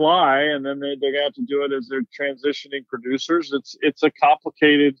on the fly, and then they're going to have to do it as they're transitioning producers. It's a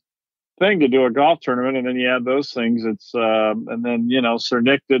complicated thing to do a golf tournament, and then you add those things. And then Sir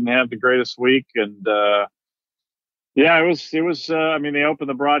Nick didn't have the greatest week, and yeah, it was. I mean, they opened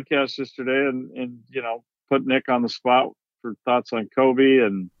the broadcast yesterday, and put Nick on the spot for thoughts on Kobe,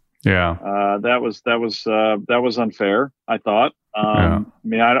 and that was unfair, I thought. I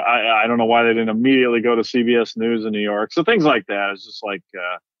mean, I don't know why they didn't immediately go to CBS News in New York. So things like that is just like,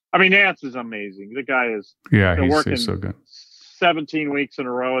 I mean, Nance is amazing. The guy is been working he's so good. 17 weeks in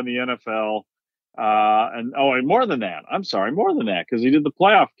a row in the NFL. And more than that. I'm sorry, more than that, because he did the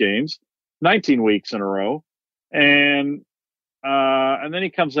playoff games 19 weeks in a row. And then he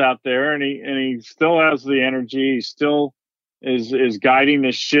comes out there and he still has the energy. He still is guiding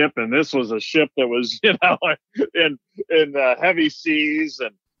the ship. And this was a ship that was, in heavy seas,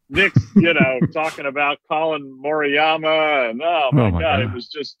 and Nick's, talking about Colin Moriyama, and oh my God, it was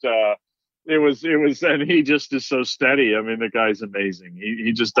just, it was, and he just is so steady. I mean, the guy's amazing.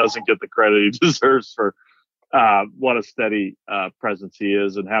 He just doesn't get the credit he deserves for what a steady presence he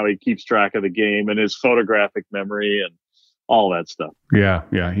is, and how he keeps track of the game, and his photographic memory, and all that stuff. Yeah,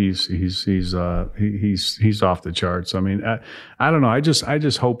 he's off the charts. I mean, I don't know. I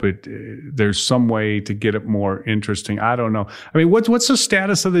just hope there's some way to get it more interesting. I don't know. I mean, what's the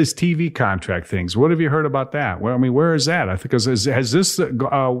status of these TV contract things? What have you heard about that? Well, I mean, where is that? I think has this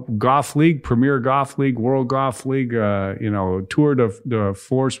golf league, Premier Golf League, World Golf League, Tour de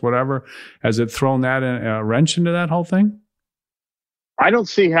Force, whatever, has it thrown that a wrench into that whole thing? I don't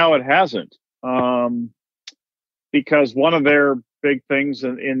see how it hasn't. Because one of their big things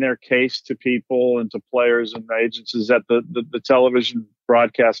in their case to people and to players and agents is that the television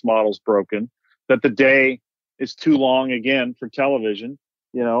broadcast model's broken, that the day is too long again for television.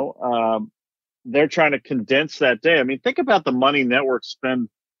 They're trying to condense that day. I mean, think about the money networks spend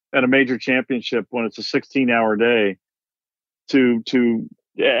at a major championship when it's a 16-hour day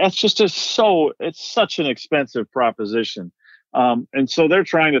it's just it's such an expensive proposition. And so they're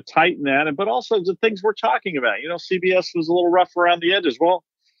trying to tighten that, but also the things we're talking about. CBS was a little rough around the edges. Well,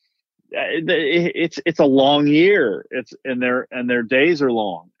 it's a long year. And their days are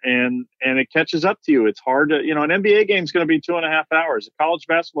long, and it catches up to you. It's hard to, an NBA game is going to be 2.5 hours. A college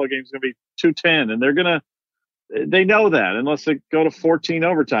basketball game is going to be 2:10, and they know that unless they go to 14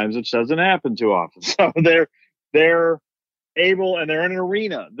 overtimes, which doesn't happen too often. So they're able, and they're in an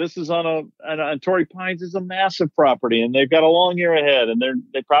arena. This is on Torrey Pines is a massive property, and they've got a long year ahead, and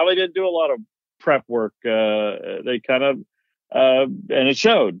they probably didn't do a lot of prep work. They kind of and it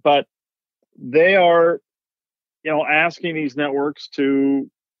showed, but they are asking these networks to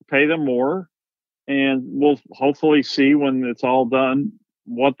pay them more, and we'll hopefully see when it's all done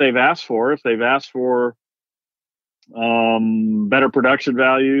what they've asked for. If they've asked for better production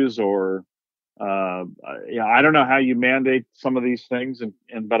values, or I don't know how you mandate some of these things,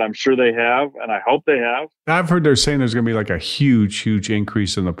 but I'm sure they have, and I hope they have. I've heard they're saying there's going to be like a huge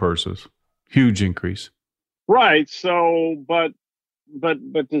increase in the purses. Huge increase. Right. So, but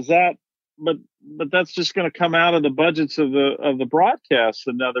does that? But that's just going to come out of the budgets of the broadcasts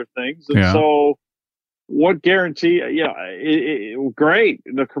and other things. And so, what guarantee? Great.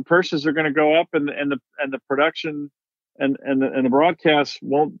 The purses are going to go up, and the production and the broadcast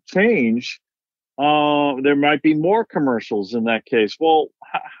won't change. There might be more commercials in that case. Well,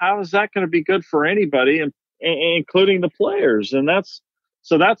 how is that going to be good for anybody, including the players? And that's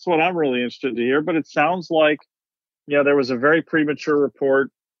what I'm really interested to hear. But it sounds like, there was a very premature report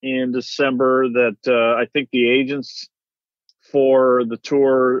in December that I think the agents for the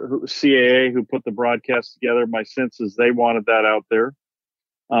tour, CAA, who put the broadcast together, my sense is they wanted that out there.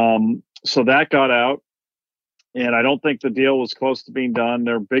 So that got out. And I don't think the deal was close to being done.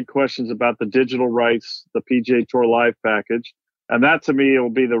 There are big questions about the digital rights, the PGA Tour Live package. And that, to me, will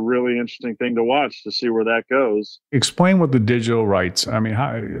be the really interesting thing to watch, to see where that goes. Explain what the digital rights, I mean,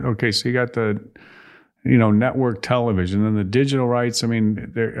 so you got the, network television, and the digital rights. I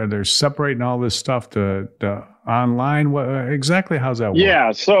mean, they're separating all this stuff to online. Exactly how's that work?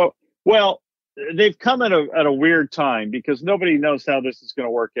 Yeah. So, they've come at a weird time, because nobody knows how this is going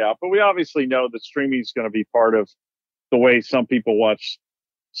to work out. But we obviously know that streaming is going to be part of the way some people watch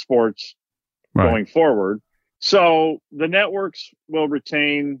sports going forward. So the networks will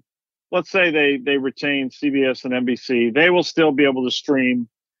retain let's say they retain CBS and NBC, they will still be able to stream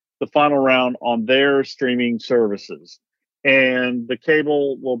the final round on their streaming services. And the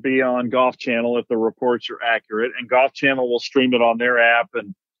cable will be on Golf Channel if the reports are accurate, and Golf Channel will stream it on their app,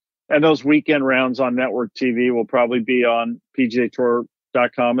 and those weekend rounds on network TV will probably be on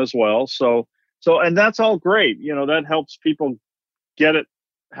PGAtour.com as well. So and that's all great. That helps people get it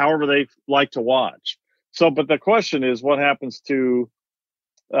however they like to watch. So, but the question is, what happens to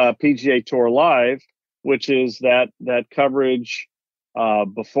PGA Tour Live, which is that coverage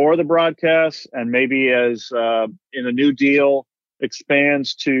before the broadcast, and maybe as in a new deal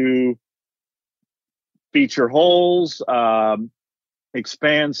expands to feature holes,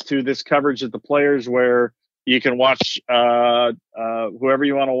 expands to this coverage at the Players where you can watch whoever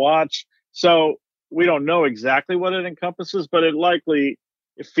you want to watch. So we don't know exactly what it encompasses, but it likely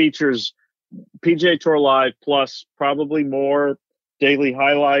features PGA Tour Live plus probably more daily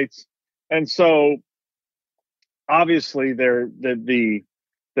highlights. And so obviously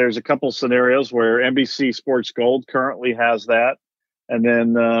there's a couple scenarios where NBC Sports Gold currently has that. And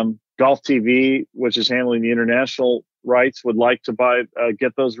then Golf TV, which is handling the international rights, would like to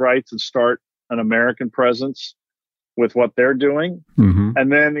get those rights and start an American presence with what they're doing. Mm-hmm.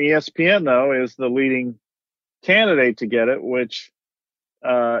 And then ESPN, though, is the leading candidate to get it, which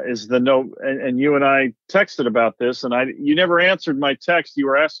is the no. And you and I texted about this, and you never answered my text. You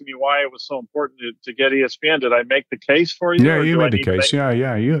were asking me why it was so important to get ESPN. Did I make the case for you? Yeah, you made the case.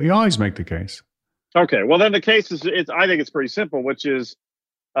 Yeah. You always make the case. Okay. Well, then the case is, I think it's pretty simple, which is,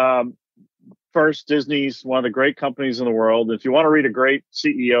 first, Disney's one of the great companies in the world. If you want to read a great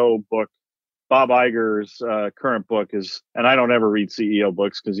CEO book, Bob Iger's current book is, and I don't ever read CEO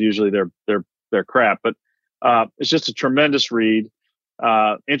books because usually they're crap, but it's just a tremendous read.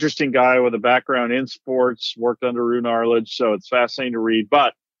 Interesting guy with a background in sports, worked under Roone Arledge, so it's fascinating to read.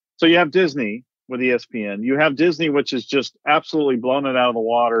 But so you have Disney with ESPN. You have Disney, which is just absolutely blown it out of the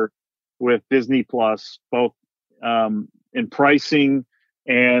water with Disney Plus, both in pricing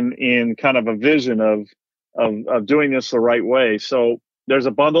and in kind of a vision of doing this the right way. So there's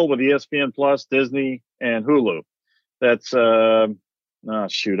a bundle with ESPN Plus, Disney, and Hulu. That's I'm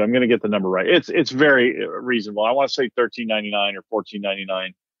going to get the number right. It's very reasonable. I want to say $13.99 or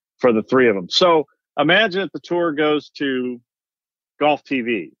 $14.99 for the three of them. So imagine if the tour goes to Golf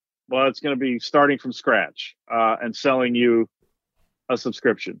TV. Well, it's going to be starting from scratch and selling you a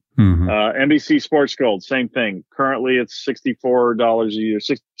subscription. Mm-hmm. NBC Sports Gold, same thing. Currently, it's $64 a year,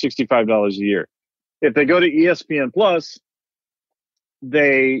 $65 a year. If they go to ESPN Plus,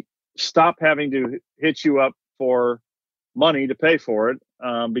 they stop having to hit you up for money to pay for it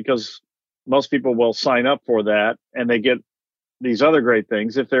because most people will sign up for that, and they get these other great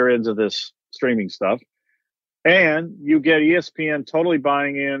things if they're into this streaming stuff. And you get ESPN totally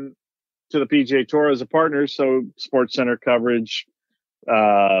buying in to the PGA Tour as a partner, so SportsCenter coverage.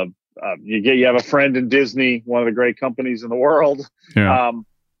 You have a friend in Disney, one of the great companies in the world. Yeah.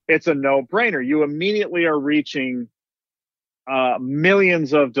 It's a no-brainer. You immediately are reaching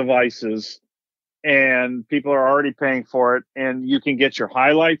millions of devices, and people are already paying for it, and you can get your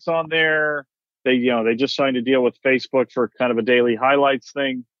highlights on there. They just signed a deal with Facebook for kind of a daily highlights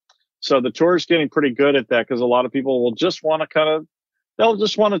thing. So the tour is getting pretty good at that because a lot of people will just want to they'll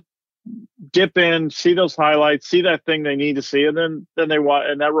just want to dip in, see those highlights, see that thing they need to see, and then they want,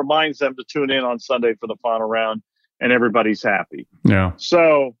 and that reminds them to tune in on Sunday for the final round, and everybody's happy. Yeah.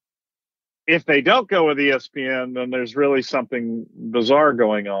 So if they don't go with ESPN, then there's really something bizarre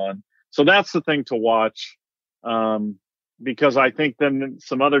going on. So that's the thing to watch, because I think then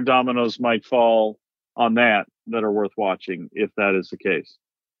some other dominoes might fall on that are worth watching if that is the case.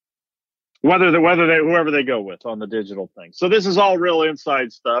 Whoever they go with on the digital thing. So this is all real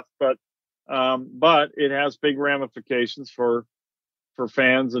inside stuff, but it has big ramifications for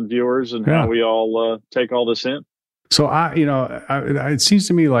fans and viewers and how we all take all this in. So it seems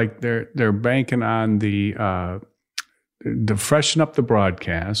to me like they're banking on the freshen up the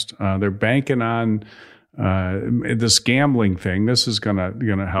broadcast. They're banking on this gambling thing. This is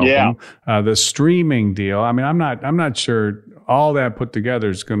gonna help them. The streaming deal. I mean, I'm not sure all that put together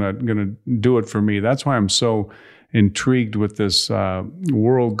is gonna do it for me. That's why I'm so intrigued with this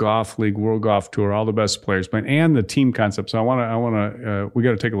World Golf League, World Golf Tour, all the best players playing, and the team concept. So I want to we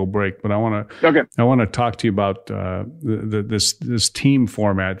got to take a little break, but I want to talk to you about this team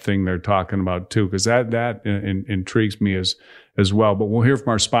format thing they're talking about too, because that intrigues me as well. But we'll hear from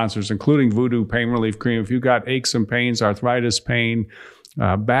our sponsors, including Voodoo Pain Relief Cream. If you've got aches and pains, arthritis pain,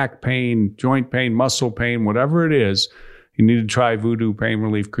 back pain, joint pain, muscle pain, whatever it is, you need to try Voodoo Pain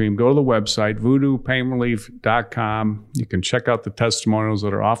Relief Cream. Go to the website, voodoopainrelief.com. You can check out the testimonials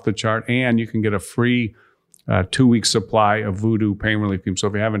that are off the chart, and you can get a free 2-week supply of Voodoo Pain Relief Cream. So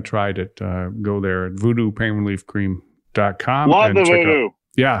if you haven't tried it, go there at voodoopainreliefcream.com. Love the Voodoo.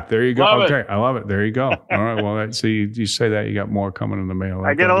 Yeah, there you go. Love okay, I love it. There you go. All right, well, so you say that, you got more coming in the mail.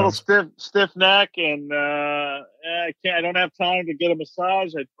 I get a little stiff neck, and I don't have time to get a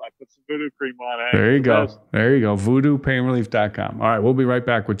massage. I put some Voodoo cream on it. There you go. There you go. VoodooPainRelief.com. All right, we'll be right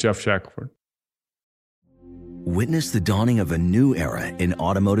back with Geoff Shackelford. Witness the dawning of a new era in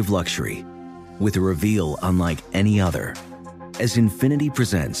automotive luxury with a reveal unlike any other as Infiniti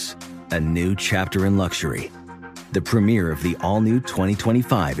presents a new chapter in luxury, the premiere of the all-new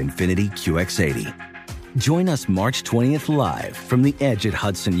 2025 Infiniti QX80. Join us March 20th live from the Edge at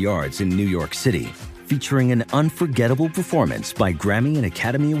Hudson Yards in New York City, featuring an unforgettable performance by Grammy and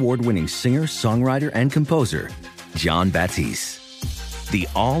Academy Award-winning singer, songwriter, and composer, Jon Batiste. The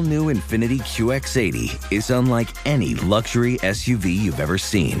all-new Infiniti QX80 is unlike any luxury SUV you've ever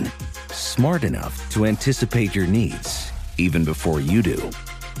seen. Smart enough to anticipate your needs, even before you do.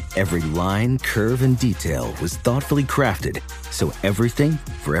 Every line, curve, and detail was thoughtfully crafted so everything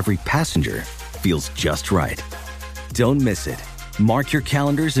for every passenger feels just right. Don't miss it. Mark your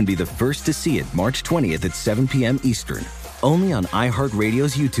calendars and be the first to see it March 20th at 7 p.m. Eastern, only on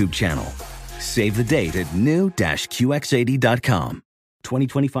iHeartRadio's YouTube channel. Save the date at new-QX80.com.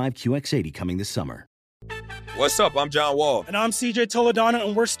 2025 QX80 coming this summer. What's up? I'm John Wall. And I'm CJ Toledano,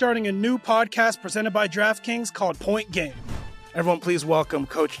 and we're starting a new podcast presented by DraftKings called Point Game. Everyone, please welcome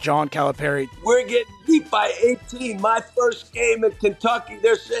Coach John Calipari. We're getting beat by 18. My first game in Kentucky,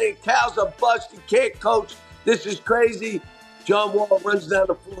 they're saying Cal's a bust. He can't coach. This is crazy. John Wall runs down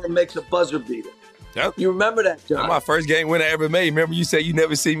the floor and makes a buzzer beater. Yep. You remember that, John? That's my first game winner I ever made. Remember you said you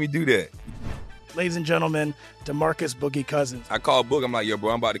never see me do that. Ladies and gentlemen, DeMarcus Boogie Cousins. I called Book. I'm like, yo,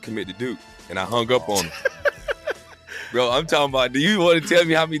 bro, I'm about to commit to Duke. And I hung up on him. Bro, I'm talking about, do you want to tell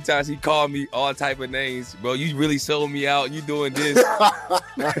me how many times he called me all type of names? Bro, you really sold me out. You doing this.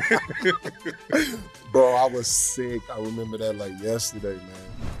 Bro, I was sick. I remember that like yesterday, man.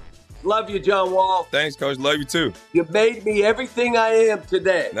 Love you, John Wall. Thanks, Coach. Love you, too. You made me everything I am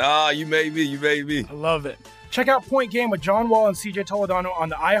today. Nah, you made me. You made me. I love it. Check out Point Game with John Wall and CJ Toledano on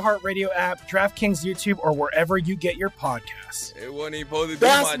the iHeartRadio app, DraftKings YouTube, or wherever you get your podcasts. It wasn't even supposed to be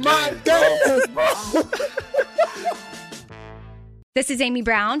That's my game, bro. This is Amy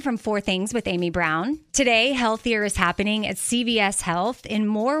Brown from 4 Things with Amy Brown. Today, healthier is happening at CVS Health in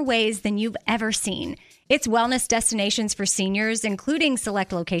more ways than you've ever seen. It's wellness destinations for seniors, including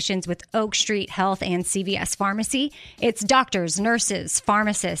select locations with Oak Street Health and CVS Pharmacy. It's doctors, nurses,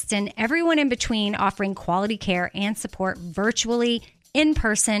 pharmacists, and everyone in between offering quality care and support virtually, in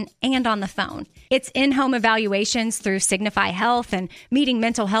person, and on the phone. It's in-home evaluations through Signify Health and meeting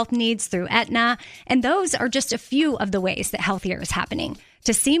mental health needs through Aetna. And those are just a few of the ways that healthier is happening.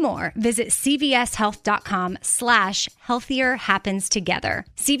 To see more, visit cvshealth.com/healthier happens together.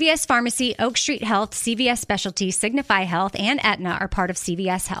 CVS Pharmacy, Oak Street Health, CVS Specialty, Signify Health, and Aetna are part of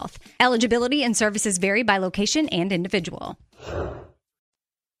CVS Health. Eligibility and services vary by location and individual.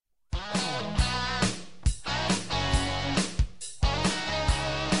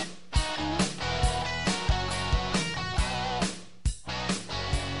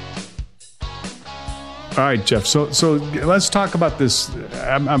 All right, Geoff. So let's talk about this.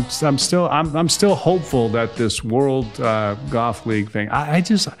 I'm still hopeful that this World Golf League thing. I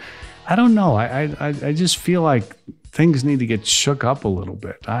don't know. I just feel like things need to get shook up a little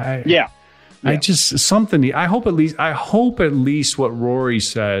bit. I hope at least what Rory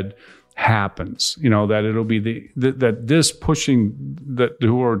said happens. You know, that it'll be that this pushing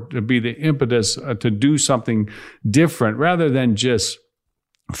to be the impetus to do something different rather than just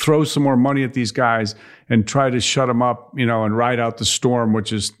throw some more money at these guys and try to shut them up, you know, and ride out the storm,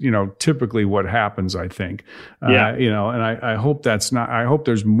 which is, you know, typically what happens, I think. And I hope I hope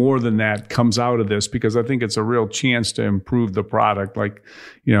there's more than that comes out of this, because I think it's a real chance to improve the product, like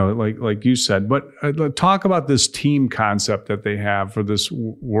you said. But talk about this team concept that they have for this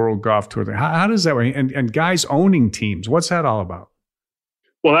World Golf Tour thing. How does that work? And guys owning teams, what's that all about?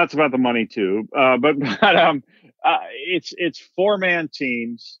 Well, that's about the money too. It's 4-man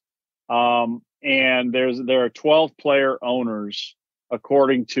teams, and there are 12 player owners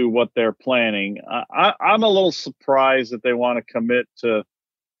according to what they're planning. I'm a little surprised that they want to commit to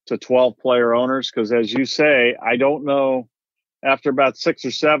 12 player owners, because as you say, I don't know. After about 6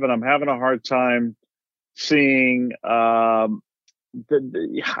 or 7, I'm having a hard time seeing. I'm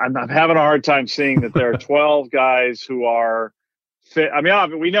having a hard time seeing that there are 12 guys who are fit. I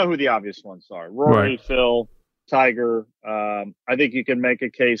mean, we know who the obvious ones are: Rory, right. Phil, Tiger. I think you can make a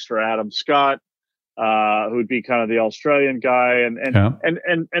case for Adam Scott, who'd be kind of the Australian guy,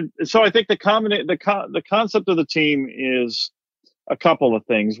 and so I think the concept of the team is a couple of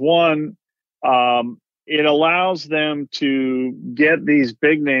things. One, it allows them to get these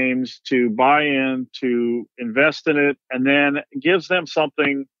big names to buy in, to invest in it, and then gives them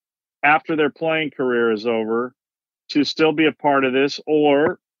something after their playing career is over to still be a part of this,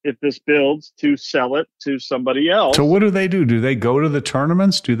 or if this builds, to sell it to somebody else. So what do they do? Do they go to the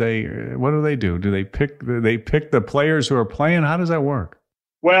tournaments? What do they do? Do they pick the players who are playing? How does that work?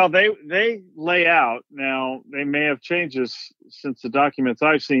 Well, they lay out. Now, they may have changed this since the documents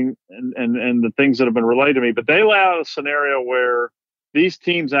I've seen and the things that have been relayed to me, but they lay out a scenario where these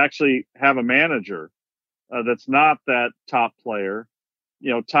teams actually have a manager that's not that top player.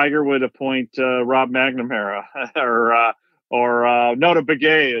 Tiger would appoint Rob McNamara or Nota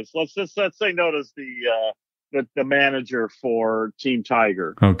Begay. Let's say Nota's the manager for Team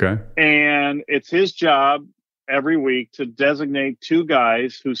Tiger. Okay. And it's his job every week to designate 2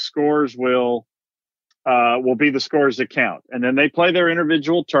 guys whose scores will be the scores that count. And then they play their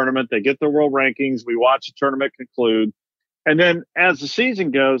individual tournament. They get their world rankings. We watch the tournament conclude. And then as the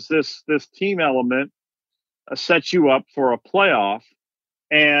season goes, this team element sets you up for a playoff.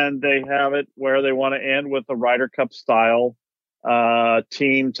 And they have it where they want to end with a Ryder Cup style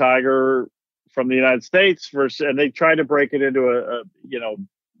Team Tiger from the United States and they try to break it into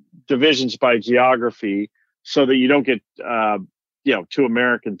divisions by geography, so that you don't get, 2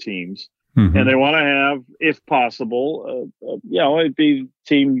 American teams. Mm-hmm. And they want to have, if possible, it'd be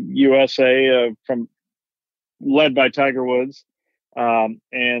Team USA led by Tiger Woods, and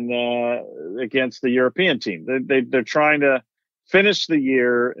against the European team. They're trying to finish the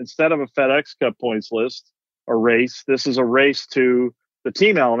year instead of a FedEx Cup points list or race. This is a race to the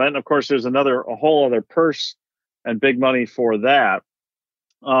team element. And of course, there's a whole other purse and big money for that.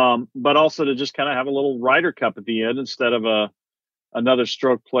 But also to just kind of have a little Ryder Cup at the end instead of another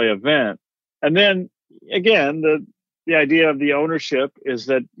stroke play event. And then again, the idea of the ownership is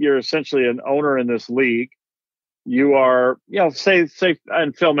that you're essentially an owner in this league. You are, say,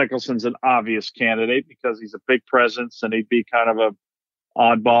 and Phil Mickelson's an obvious candidate because he's a big presence and he'd be kind of a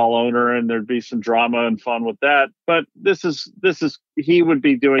oddball owner, and there'd be some drama and fun with that. But he would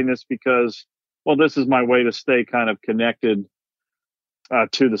be doing this because, well, this is my way to stay kind of connected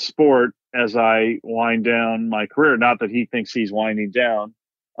to the sport as I wind down my career. Not that he thinks he's winding down.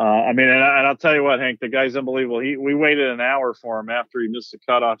 And I'll tell you what, Hank, the guy's unbelievable. We waited an hour for him after he missed the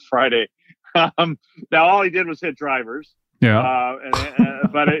cut on Friday. Now all he did was hit drivers. Yeah.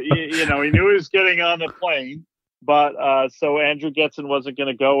 But he knew he was getting on the plane. But so Andrew Getson wasn't going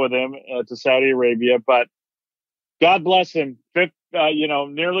to go with him to Saudi Arabia. But God bless him,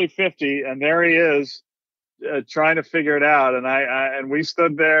 nearly 50, and there he is. Trying to figure it out, and we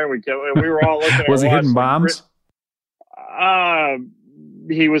stood there. We were all looking. Was he hitting bombs?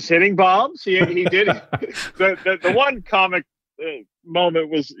 He was hitting bombs. He did. The one comic moment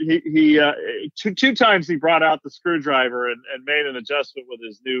was he two times he brought out the screwdriver and made an adjustment with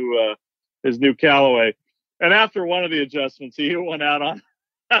his new Callaway. And after one of the adjustments, he went out on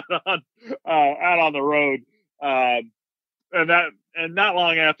the road. And not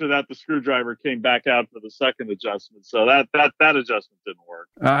long after that, the screwdriver came back out for the second adjustment. So that adjustment didn't work.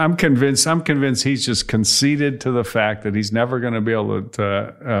 I'm convinced he's just conceded to the fact that he's never going to be able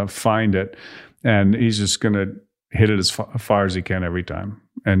to find it, and he's just going to hit it as far as he can every time.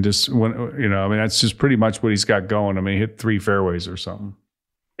 And just that's just pretty much what he's got going. He hit 3 fairways or something.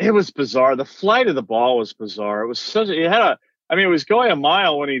 It was bizarre. The flight of the ball was bizarre. It was it was going a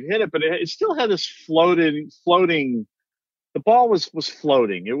mile when he hit it, but it still had this floating. The ball was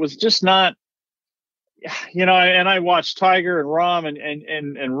floating. It was just not, and I watched Tiger and Rahm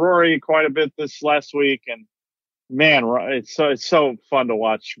and Rory quite a bit this last week. And man, it's so fun to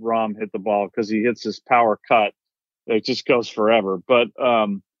watch Rahm hit the ball because he hits this power cut. It just goes forever. But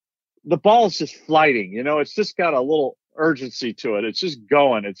the ball is just flighting. It's just got a little urgency to it. It's just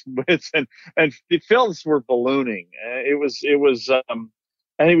going. And the fields were ballooning. It was,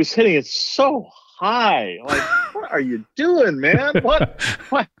 and he was hitting it so high. Like, what are you doing, man? What?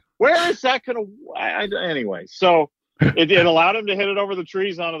 Where is that going to? Anyway, so it allowed him to hit it over the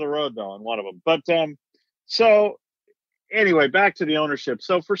trees onto the road, though, on one of them. But so anyway, back to the ownership.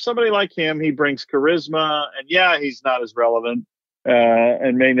 So for somebody like him, he brings charisma, and he's not as relevant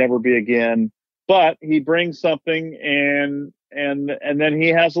and may never be again. But he brings something, and then he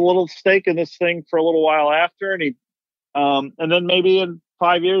has a little stake in this thing for a little while after, and then maybe in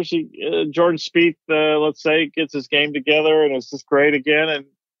 5 years, Jordan Spieth, let's say, gets his game together and it's just great again,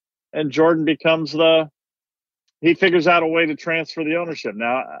 and Jordan becomes the he figures out a way to transfer the ownership.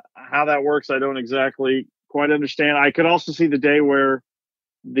 Now, how that works, I don't exactly quite understand. I could also see the day where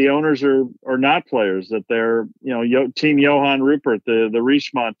the owners are not players, that they're, Team Johan Rupert, the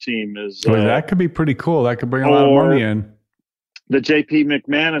Richemont team is. Well, that could be pretty cool. That could bring a lot of money in. The JP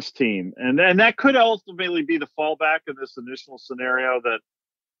McManus team. And that could ultimately be the fallback in this initial scenario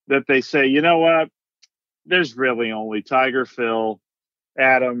that they say, you know what, there's really only Tiger, Phil,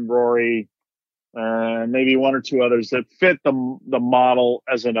 Adam, Rory, maybe one or two others that fit the model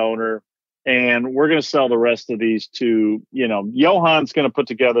as an owner. And we're going to sell the rest of these to, Johan's going to put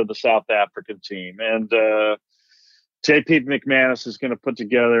together the South African team. And JP McManus is going to put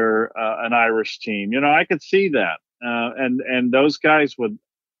together an Irish team. I could see that. And those guys would,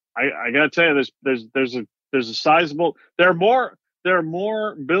 I got to tell you, there's a sizable, there are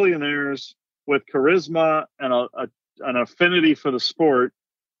more billionaires with charisma and an affinity for the sport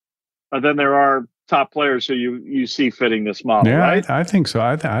than there are top players who you see fitting this model. Yeah, right? I think so.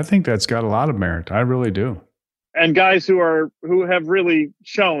 I think that's got a lot of merit. I really do. And guys who have really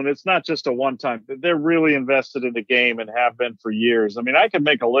shown it's not just a one-time, they're really invested in the game and have been for years. I mean, I could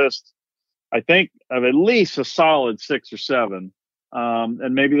make a list, I think, of at least a solid 6 or 7.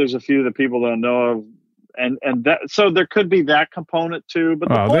 And maybe there's a few that people don't know of. And that, so there could be that component too. But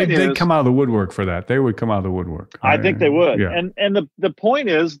they'd come out of the woodwork for that. They would come out of the woodwork. I think they would. Yeah. And the point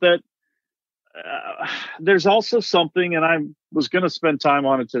is that there's also something, and I was going to spend time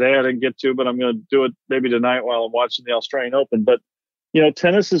on it today. I didn't get to, but I'm going to do it maybe tonight while I'm watching the Australian Open. But,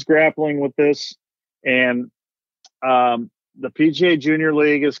 tennis is grappling with this, and the PGA Junior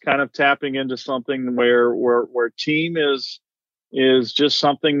League is kind of tapping into something where team is just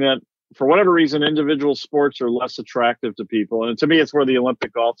something that, for whatever reason, individual sports are less attractive to people. And to me, it's where the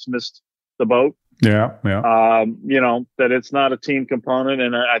Olympic golf's missed the boat. Yeah. That it's not a team component.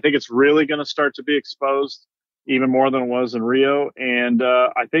 And I think it's really going to start to be exposed even more than it was in Rio. And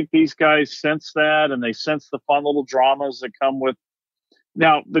I think these guys sense that, and they sense the fun little dramas that come with.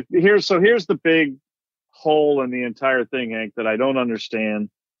 Now, here's the big hole in the entire thing, Hank, that I don't understand.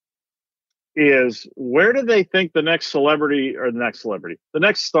 Is where do they think the next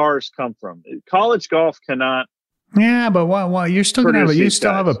next stars come from? College golf cannot. Yeah, but why you're still gonna have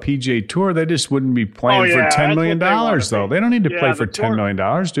have a PGA Tour. They just wouldn't be playing for $10 million though. They don't need to play for $10 million,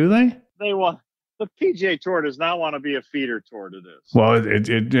 do they? They want the PGA Tour does not want to be a feeder tour to this. Well,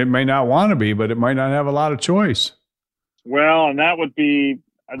 it may not want to be, but it might not have a lot of choice. Well, and that would be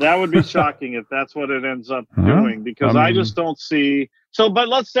shocking if that's what it ends up doing, because I just don't see. So, but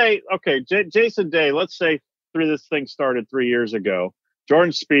let's say, okay, Jason Day, let's say this thing started 3 years ago.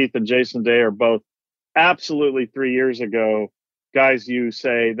 Jordan Spieth and Jason Day are both absolutely 3 years ago guys you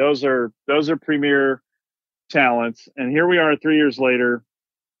say those are premier talents. And here we are 3 years later.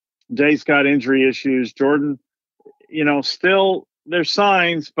 Day's got injury issues. Jordan, still there's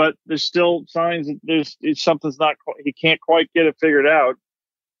signs, but there's still signs that something's not, he can't quite get it figured out.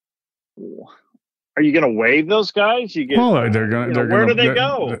 Are you going to waive those guys? They're going to. Where do they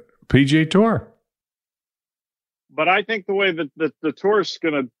go? PGA Tour. But I think the way that the tour's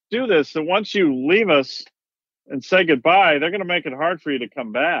going to do this, and once you leave us and say goodbye, they're going to make it hard for you to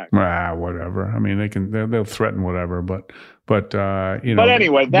come back. Whatever. I mean, they'll threaten whatever, but But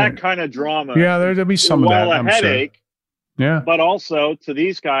anyway, that kind of drama. Yeah, there'll be some of that. I'm headache. Sure. Yeah. But also to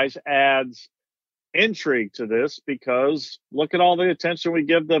these guys adds intrigue to this, because look at all the attention we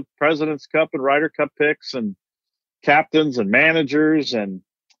give the President's Cup and Ryder Cup picks and captains and managers, and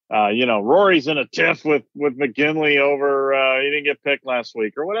Rory's in a tiff with McGinley over he didn't get picked last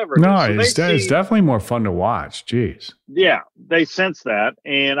week or whatever. No, it's definitely more fun to watch. Jeez. Yeah, they sense that,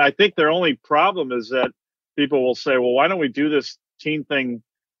 and I think their only problem is that people will say, "Well, why don't we do this team thing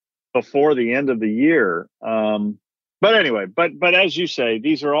before the end of the year?" But anyway, but as you say,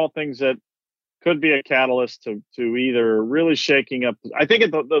 these are all things that could be a catalyst to either really shaking up. I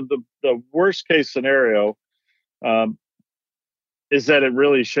think the worst case scenario is that it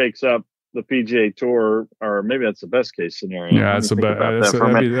really shakes up the PGA Tour, or maybe that's the best case scenario. Yeah,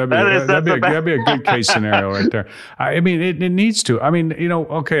 that'd be a good case scenario right there. I mean, it needs to. I mean,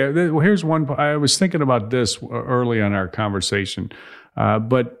 okay. Here's one. I was thinking about this early on our conversation.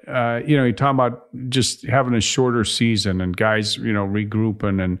 But you're talking about just having a shorter season and guys,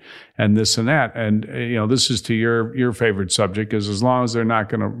 regrouping and this and that. And, this is to your favorite subject, is as long as they're not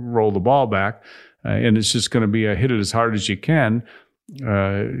going to roll the ball back and it's just going to be a hit it as hard as you can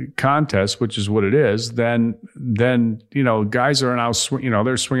contest, which is what it is, then guys are now,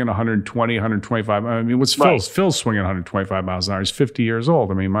 they're swinging 120, 125. I mean, Phil's swinging 125 miles an hour. He's 50 years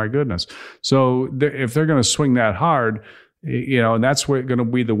old. I mean, my goodness. So if they're going to swing that hard, And that's going to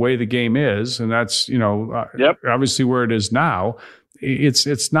be the way the game is, and that's obviously where it is now. It's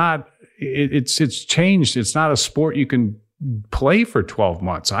changed. It's not a sport you can play for 12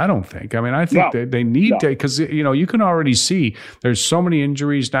 months. I don't think. I mean, I think they need to, because you can already see there's so many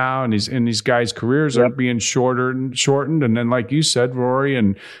injuries now, and these guys' careers are being shortened. And then, like you said, Rory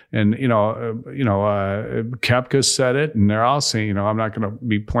and Koepka said it, and they're all saying, I'm not going to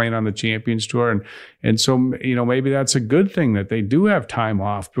be playing on the Champions Tour, and so maybe that's a good thing that they do have time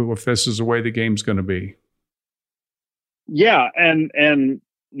off, but if this is the way the game's going to be. Yeah, and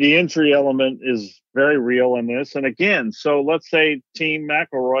the injury element is very real in this. And again, so let's say Team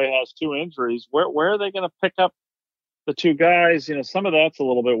McIlroy has 2 injuries. Where are they going to pick up the 2 guys? Some of that's a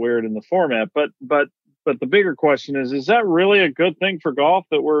little bit weird in the format. But the bigger question is that really a good thing for golf,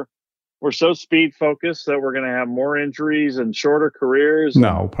 that we're so speed focused that we're going to have more injuries and shorter careers?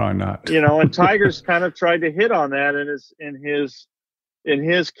 No, probably not. And Tiger's kind of tried to hit on that in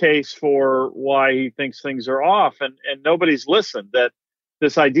his case for why he thinks things are off, and nobody's listened. That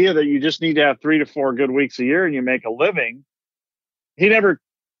this idea that you just need to have 3 to 4 good weeks a year and you make a living, he never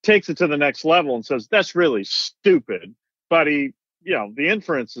takes it to the next level and says, that's really stupid. But the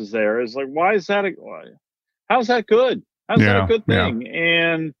inference is there, is like, why is that? How's that good? How's that a good thing? Yeah.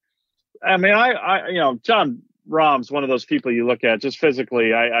 And I mean, I John Rahm's one of those people you look at just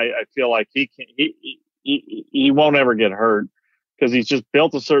physically. I feel like he won't ever get hurt, because he's just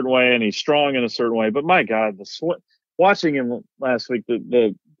built a certain way and he's strong in a certain way. But my God, watching him last week,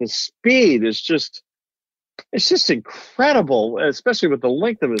 the speed is just incredible, especially with the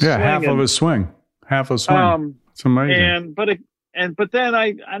length of his swing. Half a swing. It's amazing. But then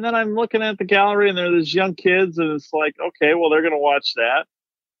I'm looking at the gallery, and there are these young kids, and it's like, okay, well, they're going to watch that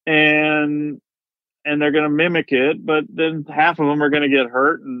and they're going to mimic it, but then half of them are going to get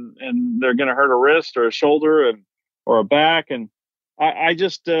hurt, and they're going to hurt a wrist or a shoulder or a back. And I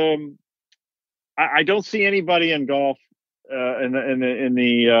just I don't see anybody in golf in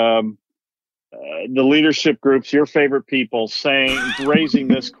the leadership groups, your favorite people, raising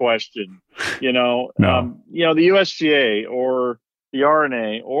this question. No. The USGA or the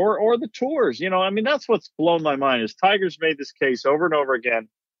RNA or the tours. I mean, that's what's blown my mind, is Tiger's made this case over and over again,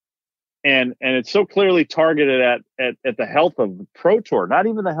 and it's so clearly targeted at the health of the Pro Tour, not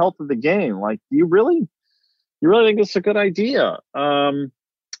even the health of the game. Like, you really think it's a good idea? And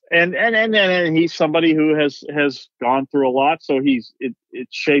he's somebody who has gone through a lot, so it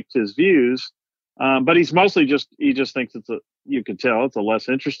shaped his views. But he's mostly he just thinks you can tell it's a less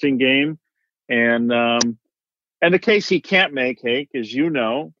interesting game. And the case he can't make, Hake, as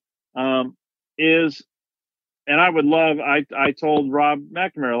is, and I would love, I told Rob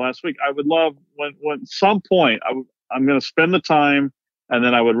McNamara last week, I would love when some point I'm going to spend the time, and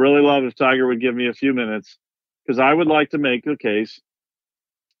then I would really love if Tiger would give me a few minutes, because I would like to make the case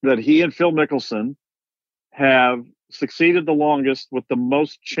that he and Phil Mickelson have succeeded the longest with the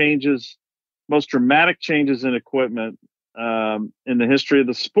most dramatic changes in equipment in the history of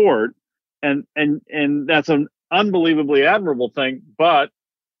the sport. And that's an unbelievably admirable thing. But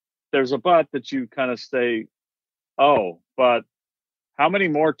there's a but that you kind of say, but how many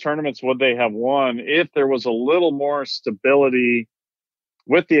more tournaments would they have won if there was a little more stability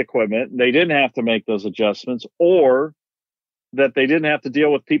with the equipment? They didn't have to make those adjustments, or that they didn't have to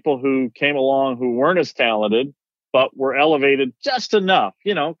deal with people who came along who weren't as talented, but were elevated just enough,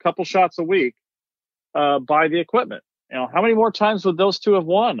 a couple shots a week by the equipment. How many more times would those two have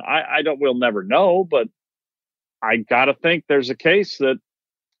won? We'll never know, but I got to think there's a case that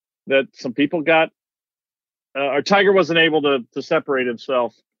some people got, or Tiger wasn't able to separate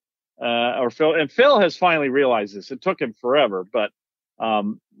himself, or Phil. And Phil has finally realized this. It took him forever, but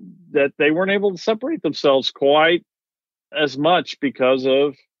that they weren't able to separate themselves quite as much because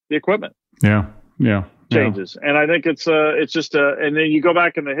of the equipment. Yeah. Changes. And I think it's just and then you go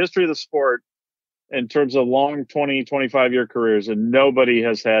back in the history of the sport in terms of long 20, 25 year careers, and nobody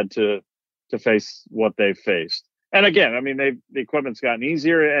has had to face what they've faced. And again, I mean, the equipment's gotten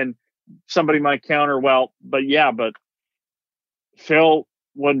easier, and somebody might counter, but Phil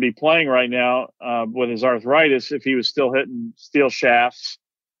wouldn't be playing right now with his arthritis if he was still hitting steel shafts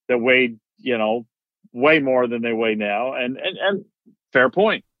that weighed, way more than they weigh now. And fair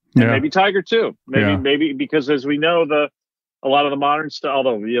point. And maybe Tiger too. Maybe because, as we know, a lot of the modern stuff,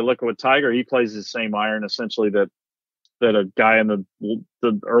 although you look at Tiger, he plays the same iron essentially that a guy in the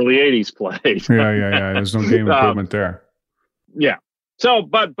early 80s played. Yeah. There's no game improvement there. Yeah. So,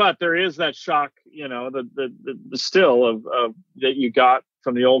 but there is that shock, the still of that you got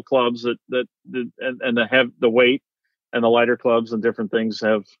from the old clubs and the weight, and the lighter clubs and different things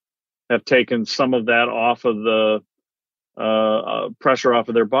have taken some of that off of pressure off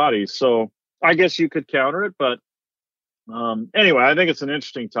of their bodies. So I guess you could counter it, but anyway, I think it's an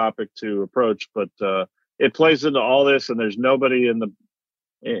interesting topic to approach. But it plays into all this, and there's nobody in the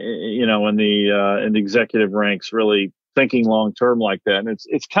in the executive ranks really thinking long term like that, and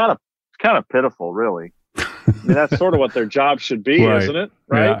it's kind of pitiful, really. I mean, that's sort of what their job should be, right. Isn't it?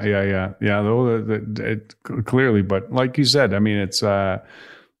 Right? Yeah. Clearly, but like you said, I mean, it's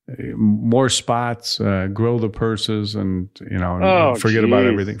more spots, grow the purses, and forget about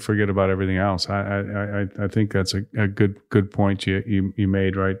everything. Forget about everything else. I think that's a good point you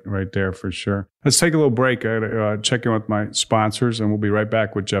made right there for sure. Let's take a little break. I gotta check in with my sponsors, and we'll be right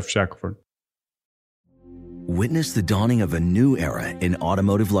back with Geoff Shackelford. Witness the dawning of a new era in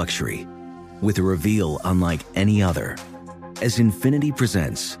automotive luxury, with a reveal unlike any other, as Infiniti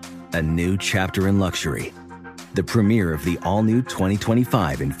presents a new chapter in luxury, the premiere of the all-new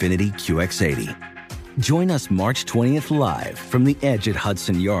 2025 Infiniti QX80. Join us March 20th live from the Edge at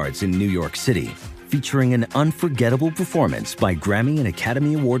Hudson Yards in New York City, featuring an unforgettable performance by Grammy and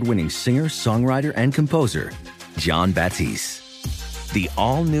Academy Award-winning singer, songwriter, and composer, Jon Batiste. The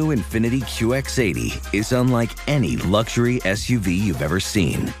all-new Infiniti QX80 is unlike any luxury SUV you've ever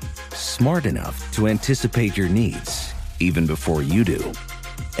seen. Smart enough to anticipate your needs, even before you do.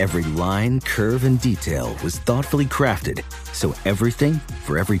 Every line, curve, and detail was thoughtfully crafted, so everything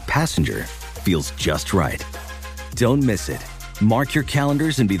for every passenger feels just right. Don't miss it. Mark your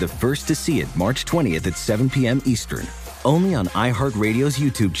calendars and be the first to see it March 20th at 7 p.m. Eastern, only on iHeartRadio's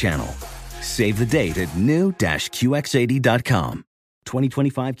YouTube channel. Save the date at new-QX80.com.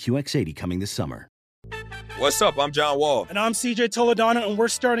 2025 QX80 coming this summer. What's up? I'm John Wall. And I'm CJ Toledano, and we're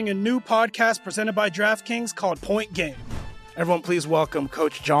starting a new podcast presented by DraftKings called Point Game. Everyone, please welcome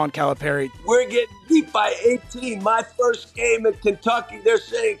Coach John Calipari. We're getting beat by 18. My first game in Kentucky, they're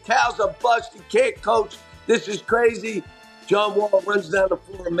saying Cal's a bust. He can't coach. This is crazy. John Wall runs down the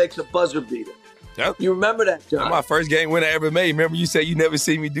floor and makes a buzzer beater. Yep. You remember that, John? That's my first game win I ever made. Remember you said you never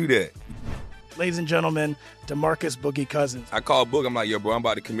seen me do that. Ladies and gentlemen, DeMarcus Boogie Cousins. I called Boog. I'm like, yo, bro, I'm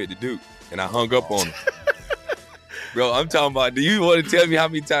about to commit to Duke. And I hung up on him. Bro, I'm talking about, do you want to tell me how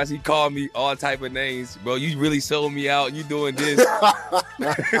many times he called me all type of names? Bro, you really sold me out. You doing this.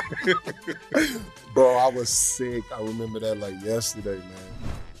 Bro, I was sick. I remember that like yesterday,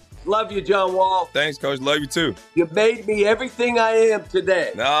 man. Love you, John Wall. Thanks, Coach. Love you, too. You made me everything I am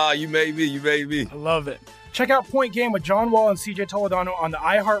today. Nah, you made me. I love it. Check out Point Game with John Wall and CJ Toledano on the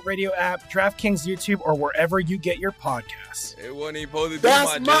iHeartRadio app, DraftKings YouTube, or wherever you get your podcasts. It wasn't even supposed to be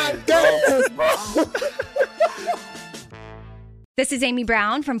That's my game, bro. This is Amy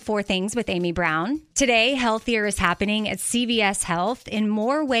Brown from 4 Things with Amy Brown. Today, healthier is happening at CVS Health in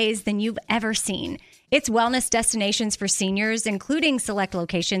more ways than you've ever seen. It's wellness destinations for seniors, including select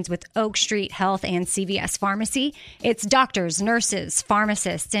locations with Oak Street Health and CVS Pharmacy. It's doctors, nurses,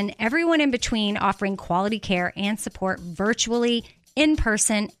 pharmacists, and everyone in between offering quality care and support virtually, in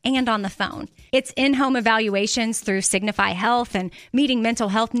person, and on the phone. It's in-home evaluations through Signify Health and meeting mental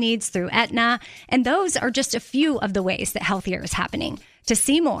health needs through Aetna. And those are just a few of the ways that healthier is happening. To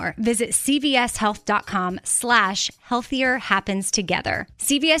see more, visit cvshealth.com/healthier happens together.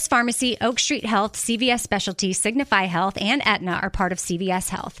 CVS Pharmacy, Oak Street Health, CVS Specialty, Signify Health, and Aetna are part of CVS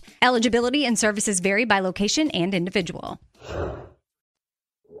Health. Eligibility and services vary by location and individual.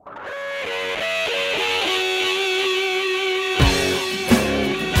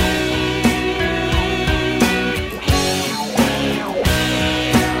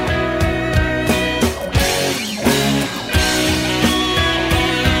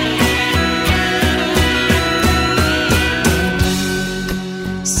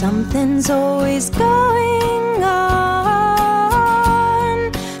 Something's always going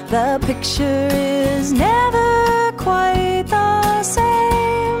on. The picture is never quite the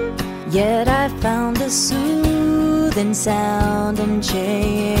same. Yet I found the soothing sound in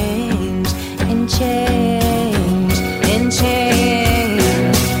change, in change, in change.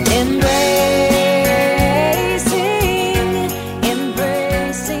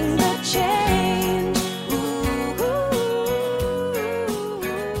 Embracing the change.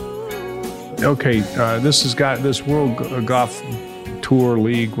 Okay, this has got this World Golf Tour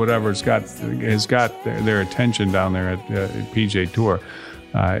League, whatever. Has got their attention down there at PGA Tour.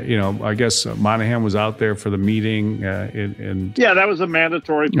 I guess Monahan was out there for the meeting. Yeah, that was a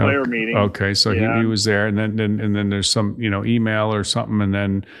mandatory player meeting. Okay, so he was there, and then there's some email or something, and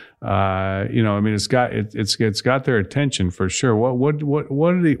then it's got their attention for sure. What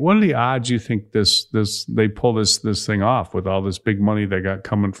are the odds you think they pull this thing off with all this big money they got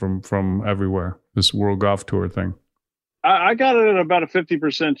coming from everywhere? This World Golf Tour thing. I got it at about a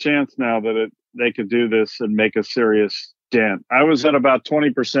 50% chance now that they could do this and make a serious dent. I was at about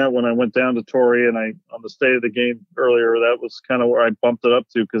 20% when I went down to Torrey, and on the state of the game earlier, that was kind of where I bumped it up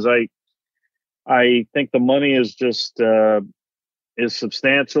to, because I think the money is just is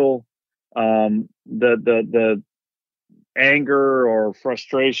substantial. The anger or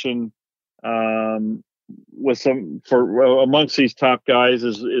frustration with some for amongst these top guys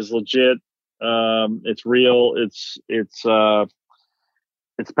is legit. It's real. It's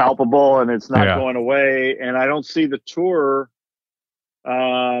palpable, and it's not going away. And I don't see the tour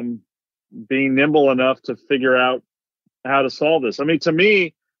being nimble enough to figure out how to solve this. I mean, to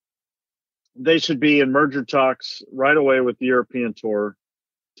me, they should be in merger talks right away with the European Tour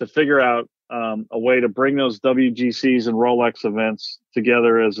to figure out a way to bring those WGCs and Rolex events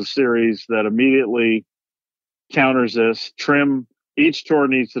together as a series that immediately counters this. Each tour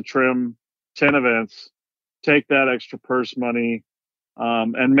needs to trim 10 events, take that extra purse money,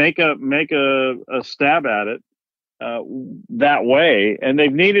 and make a stab at it that way. And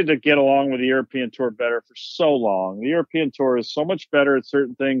they've needed to get along with the European Tour better for so long. The European Tour is so much better at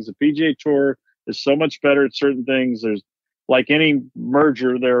certain things. The PGA Tour is so much better at certain things. There's, like any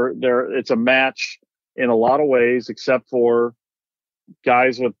merger, it's a match in a lot of ways, except for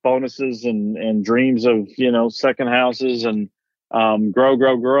guys with bonuses and dreams of, second houses and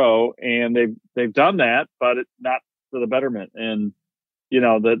grow. And they've done that, but not for the betterment. And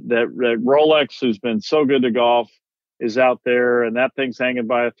that Rolex, who's been so good to golf, is out there, and that thing's hanging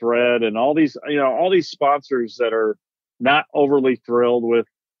by a thread, and all these sponsors that are not overly thrilled with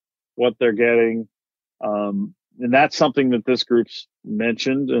what they're getting. And that's something that this group's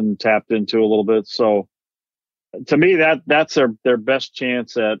mentioned and tapped into a little bit. So to me, that's their best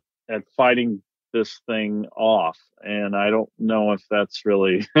chance at fighting this thing off. And I don't know if that's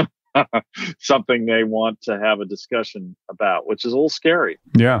really something they want to have a discussion about, which is a little scary.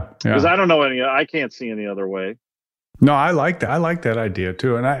 Yeah. Because I don't know I can't see any other way. No, I like that. I like that idea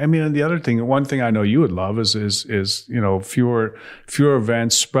too. And I mean, the other thing, one thing I know you would love is fewer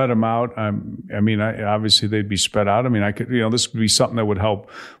events, spread them out. Obviously they'd be spread out. I mean, I could, this would be something that would help,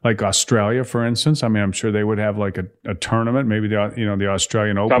 like Australia, for instance. I mean, I'm sure they would have like a tournament. Maybe the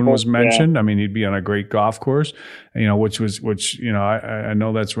Australian Open was mentioned. Yeah. I mean, he'd be on a great golf course, which I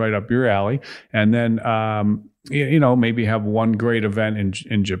know that's right up your alley. And then, maybe have one great event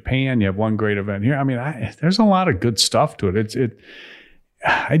in Japan. You have one great event here. I mean, there's a lot of good stuff to it.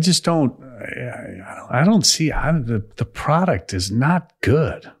 I just don't see the product is not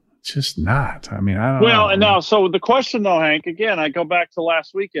good. It's just not. I mean, I don't know. Well, and now, so the question though, Hank, again, I go back to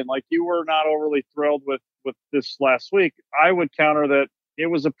last weekend. Like, you were not overly thrilled with this last week. I would counter that it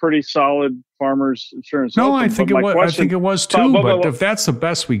was a pretty solid Farmers Insurance. No, Open, I think it was too. But if that's the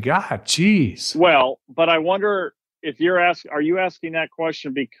best we got, geez. Well, but I wonder if are you asking that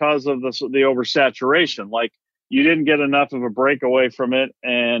question because of the oversaturation? Like, you didn't get enough of a break away from it,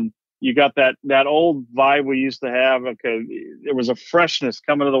 and you got that old vibe we used to have. Okay, there was a freshness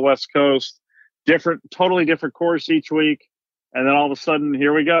coming to the West Coast, totally different course each week. And then all of a sudden,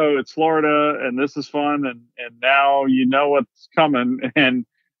 here we go. It's Florida, and this is fun, and now you know what's coming. And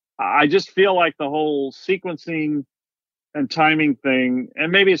I just feel like the whole sequencing and timing thing,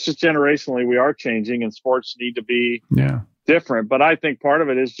 and maybe it's just generationally we are changing, and sports need to be different. But I think part of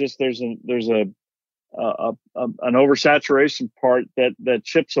it is just there's an oversaturation part that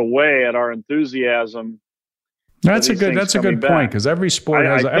chips away at our enthusiasm. That's a good point, because every sport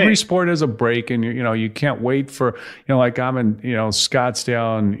has a break, and you can't wait for, like I'm in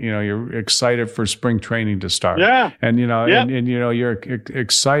Scottsdale, and you're excited for spring training to start. Yeah. And you're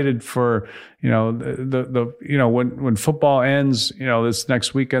excited for when football ends, this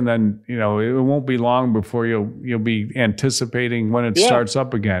next weekend, then it won't be long before you'll be anticipating when it starts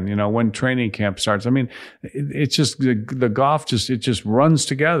up again, when training camp starts. I mean, it's just the golf just runs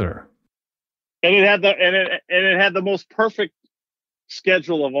together. And it had the most perfect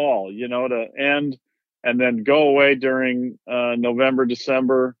schedule of all, to end and then go away during November,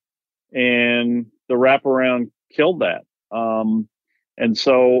 December, and the wraparound killed that. And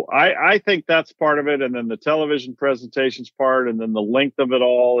so I think that's part of it, and then the television presentations part, and then the length of it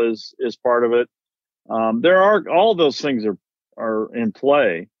all is part of it. There are all those things are in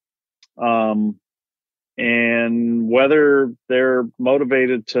play. And whether they're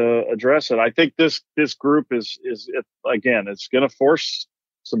motivated to address it, I think this group is again, it's going to force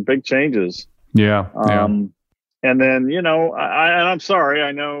some big changes. Yeah. And then I'm sorry,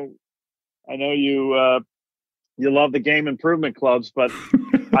 I know you love the game improvement clubs, but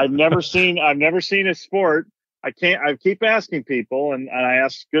I've never seen a sport. I keep asking people, and I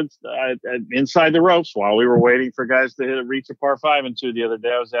asked inside the ropes while we were waiting for guys to reach a par 5 and 2 the other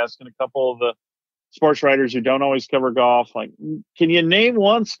day. I was asking a couple of the sports writers who don't always cover golf. Like, can you name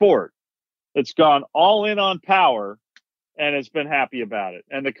one sport that's gone all in on power and has been happy about it,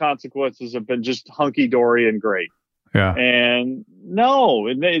 and the consequences have been just hunky-dory and great? Yeah. And no,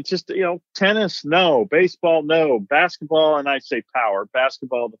 it's just, tennis, no, baseball, no, basketball, and I say power,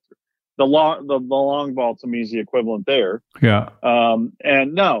 basketball, the long ball to me is the equivalent there. Yeah.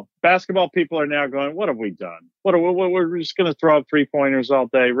 And no, basketball people are now going, what have we done? We're just going to throw up 3-pointers all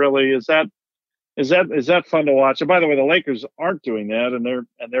day. Really? Is that fun to watch? And by the way, the Lakers aren't doing that, and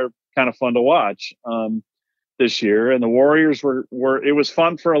they're kind of fun to watch this year. And the Warriors were it was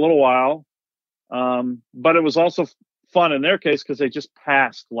fun for a little while. But it was also fun in their case because they just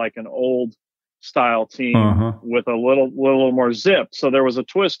passed like an old style team with a little more zip. So there was a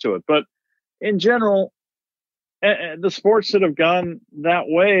twist to it. But in general, the sports that have gone that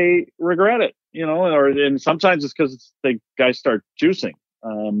way regret it, and sometimes it's because the guys start juicing.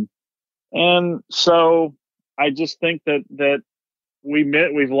 And so I just think that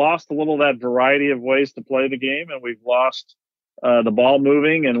we've lost a little of that variety of ways to play the game, and we've lost the ball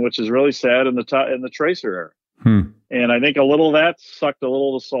moving, and which is really sad in the Tracer era. And I think a little of that sucked a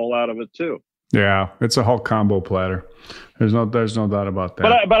little of the soul out of it too. Yeah, it's a whole combo platter. There's no doubt about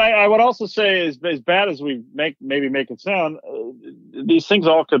that. But I would also say, as bad as we make it sound, these things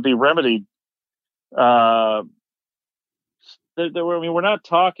all could be remedied. We're not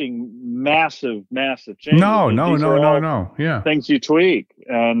talking massive changes. No. Yeah, things you tweak,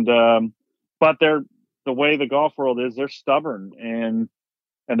 and but they're the way the golf world is. They're stubborn, and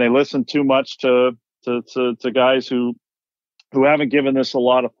they listen too much to guys who haven't given this a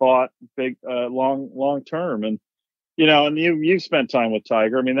lot of thought, big long term. And and you've spent time with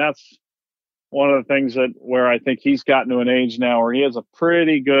Tiger. I mean, that's one of the things where I think he's gotten to an age now where he has a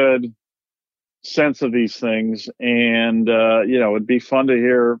pretty good sense of these things, and it'd be fun to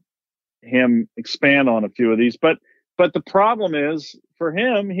hear him expand on a few of these. But the problem is, for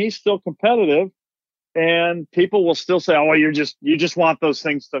him, he's still competitive, and people will still say, "Oh, well, you just want those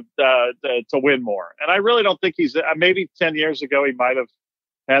things to win more." And I really don't think he's. Maybe 10 years ago he might have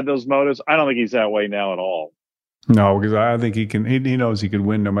had those motives. I don't think he's that way now at all. No, because I think he can. He knows he could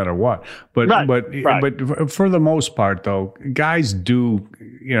win no matter what. But for the most part, though, guys do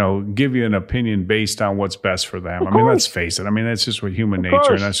give you an opinion based on what's best for them. I mean, let's face it. I mean, that's just what human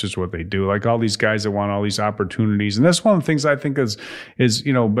nature, and that's just what they do. Like all these guys that want all these opportunities, and that's one of the things I think is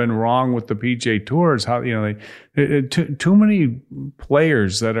been wrong with the PGA Tour is how too many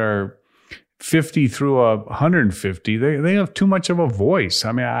players that are 50 through 150, they have too much of a voice.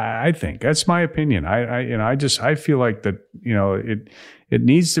 I mean, I think that's my opinion. I feel like that, it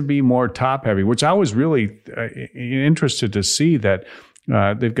needs to be more top heavy, which I was really interested to see that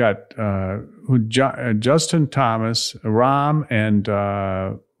they've got Justin Thomas, Rahm, and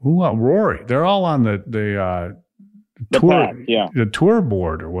Rory. They're all on the tour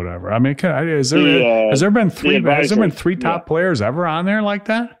board or whatever. I mean, has there been three top players ever on there like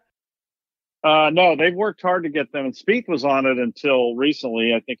that? No, they've worked hard to get them, and Spieth was on it until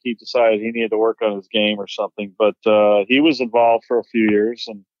recently. I think he decided he needed to work on his game or something, but he was involved for a few years.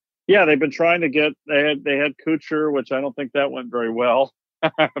 And yeah, they've been trying to get. They had Kuchar, which I don't think that went very well,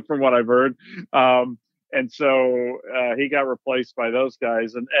 from what I've heard. And so he got replaced by those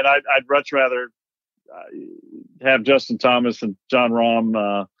guys. And I'd much rather have Justin Thomas and Jon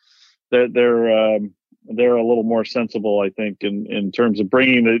Rahm. They're a little more sensible, I think, in terms of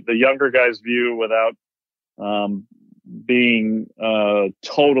bringing the younger guys' view without being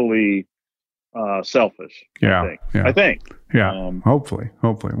totally selfish. Yeah, I think. Yeah, hopefully.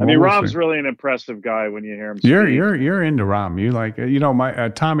 Well, I mean, Rahm's really an impressive guy when you hear him speak. You're into Rahm. You like, my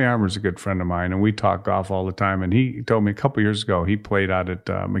Tommy Armour's a good friend of mine, and we talk golf all the time. And he told me a couple years ago he played out at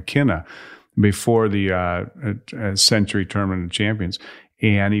McKenna before the Century Tournament of Champions.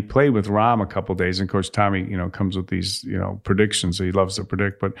 And he played with Rahm a couple of days. And of course, Tommy, comes with these, predictions. He loves to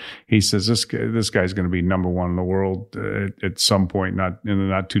predict, but he says this guy's going to be number one in the world at some point, not in the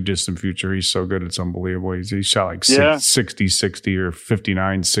not too distant future. He's so good, it's unbelievable. He shot like 60-60 or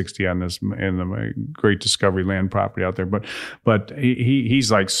 59-60 on this in the Great Discovery Land property out there. But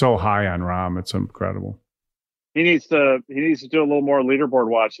he's like so high on Rahm, it's incredible. He needs to do a little more leaderboard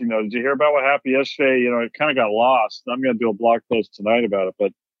watching, though. Did you hear about what happened yesterday? It kind of got lost. I'm going to do a blog post tonight about it,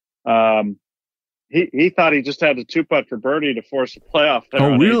 but he thought he just had to 2-putt for birdie to force a playoff.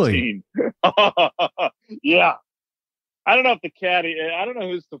 Oh, really? 18. Yeah. I don't know if the caddy. I don't know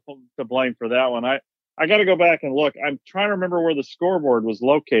who's to blame for that one. I got to go back and look. I'm trying to remember where the scoreboard was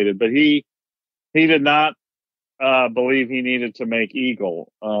located, but he did not believe he needed to make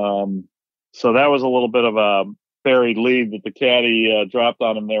eagle. So that was a little bit of buried lead that the caddy dropped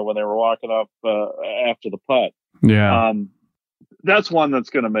on him there when they were walking up after the putt. Yeah. That's one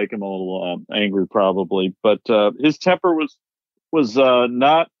that's going to make him a little angry, probably. But his temper was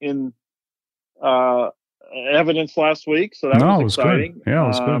not in evidence last week, so that was exciting. Good. Yeah, it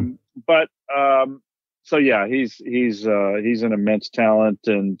was good. But so yeah, he's an immense talent,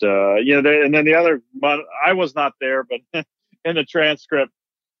 and and then the other one, I was not there, but in the transcript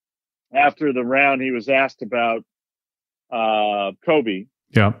after the round, he was asked about Kobe.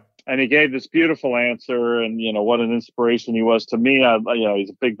 Yeah. And he gave this beautiful answer, and what an inspiration he was to me. He's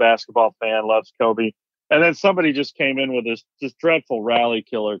a big basketball fan, loves Kobe. And then somebody just came in with this dreadful rally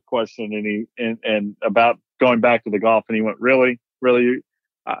killer question, and about going back to the golf, and he went, "Really,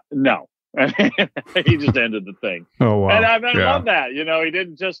 no." And he just ended the thing. Oh wow! And I love that. He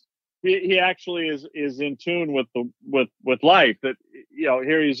didn't just. He actually is in tune with life. That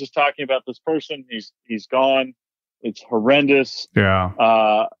here he's just talking about this person. He's gone. It's horrendous. Yeah.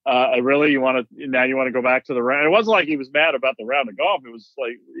 Really, you want to go back to the round? It wasn't like he was mad about the round of golf. It was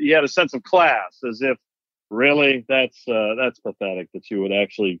like he had a sense of class, as if really that's pathetic that you would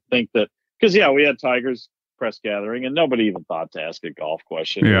actually think that. Because we had Tiger's press gathering, and nobody even thought to ask a golf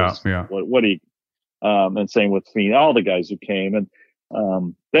question. Yeah. What he and same with Feen, all the guys who came, and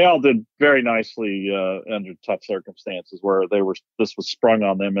they all did very nicely under tough circumstances where this was sprung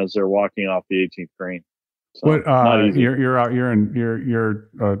on them as they're walking off the 18th green. So, you're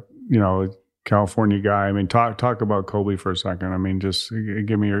a California guy. I mean, talk about Kobe for a second. I mean, just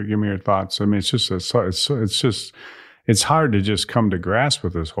give me your thoughts. I mean, it's hard to just come to grasp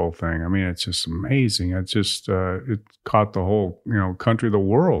with this whole thing. I mean, it's just amazing. It's just it caught the whole country, the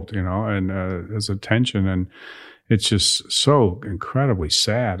world, and as attention, and it's just so incredibly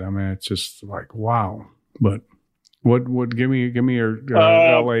sad. I mean, it's just like wow. But what? Give me your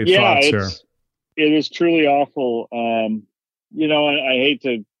LA thoughts here. It is truly awful. I hate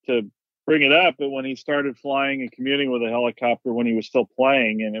to bring it up, but when he started flying and commuting with a helicopter when he was still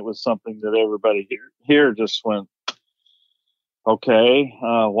playing, and it was something that everybody here just went, okay,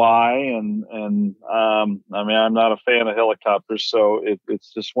 why? And I mean, I'm not a fan of helicopters, so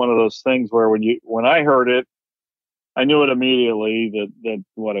it's just one of those things where when I heard it, I knew it immediately that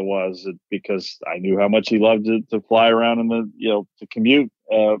what it was, because I knew how much he loved to fly around to commute.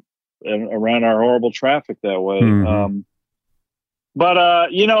 Around our horrible traffic that way. Mm-hmm.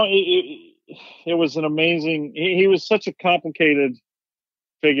 It was an amazing, he was such a complicated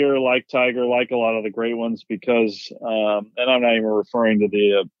figure, like Tiger, like a lot of the great ones, because, and I'm not even referring to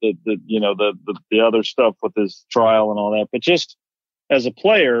the other stuff with his trial and all that, but just as a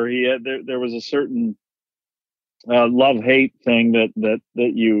player, there was a certain love-hate thing that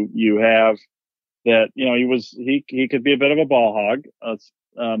you have, that, he could be a bit of a ball hog.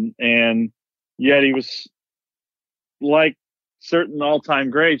 And yet he was like certain all-time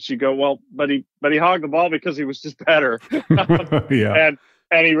greats. You go, well, but he hogged the ball because he was just better. Yeah.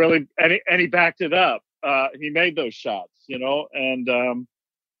 And he really, and he backed it up. He made those shots, and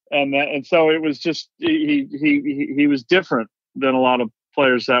so it was just, he was different than a lot of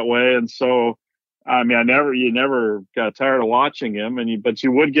players that way. And so, I mean, you never got tired of watching him, but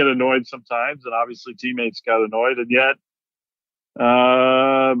you would get annoyed sometimes, and obviously teammates got annoyed, and yet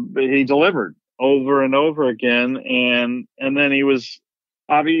he delivered over and over again, and then he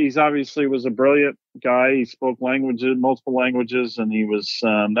obviously was a brilliant guy. He spoke multiple languages, and he was.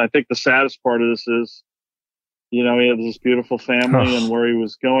 I think the saddest part of this is, he had this beautiful family and where he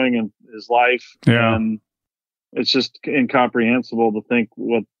was going in his life, and it's just incomprehensible to think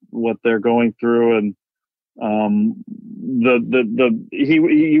what they're going through, and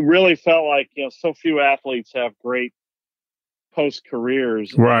he really felt like so few athletes have great post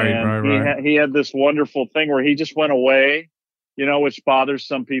careers. Right. He had this wonderful thing where he just went away, which bothers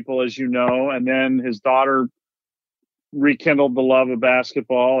some people, as and then his daughter rekindled the love of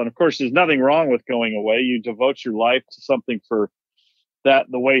basketball. And of course, there's nothing wrong with going away. You devote your life to something for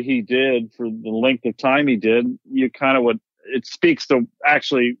that, the way he did, for the length of time he did. You kind of it speaks to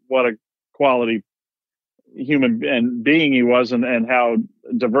actually what a quality human and being he was, and how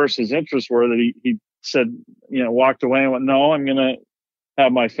diverse his interests were, that he said, walked away and went, no, I'm going to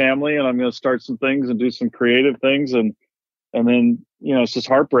have my family, and I'm going to start some things and do some creative things. And then, it's just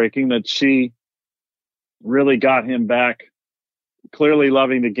heartbreaking that she really got him back, clearly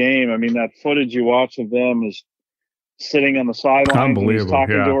loving the game. I mean, that footage you watch of them is sitting on the sidelines. Unbelievable.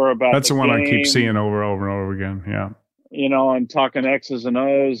 Talking to her about that's the one game. I keep seeing over and over again. Yeah. And talking X's and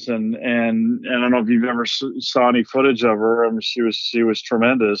O's, and I don't know if you've ever saw any footage of her. I mean, she was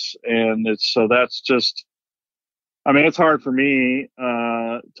tremendous, and that's just. I mean, it's hard for me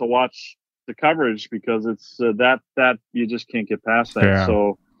to watch the coverage because it's that you just can't get past that. Yeah.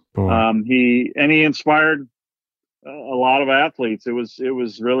 So he inspired a lot of athletes. It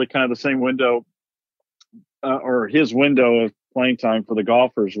was really kind of the same window, or his window of playing time for the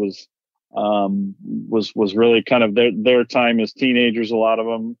golfers was really kind of their time as teenagers, a lot of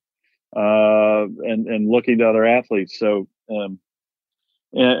them, and looking to other athletes. So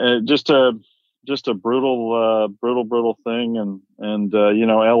just a brutal thing, and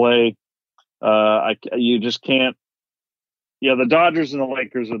LA, you just can't. Yeah, the Dodgers and the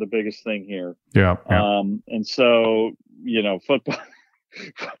Lakers are the biggest thing here. Yeah. And so,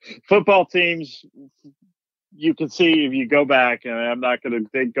 football teams, you can see if you go back, and I'm not going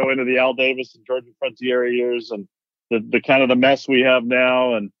to go into the Al Davis and Georgia Frontiere years and the kind of the mess we have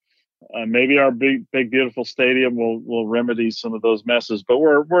now, and maybe our big beautiful stadium will remedy some of those messes. But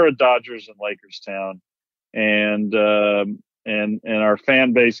we're a Dodgers and Lakers town, and our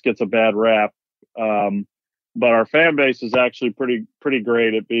fan base gets a bad rap. But our fan base is actually pretty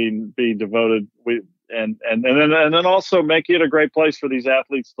great at being devoted. And then also making it a great place for these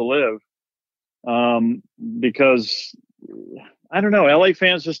athletes to live. Because I don't know, LA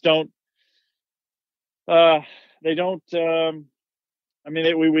fans just don't. They don't. I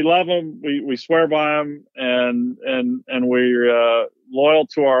mean, we love them. We swear by them, and we're loyal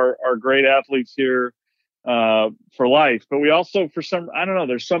to our great athletes here for life. But we also, for some, I don't know,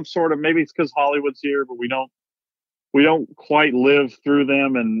 there's some sort of, maybe it's because Hollywood's here, but we don't quite live through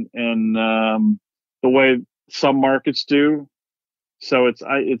them and the way some markets do. So it's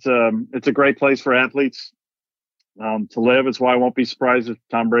a great place for athletes to live. It's why I won't be surprised if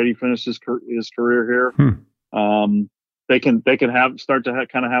Tom Brady finishes his career here. They can start to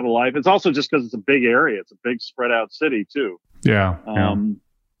kind of have a life. It's also just because it's a big area. It's a big spread out city too. Yeah.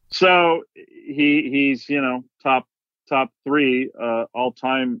 So he's top three all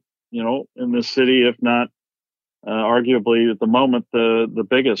time in this city, if not arguably at the moment the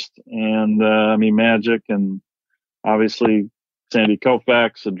biggest. And I mean, Magic and obviously Sandy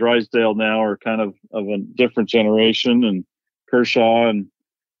Koufax and Drysdale now are kind of a different generation, and Kershaw, and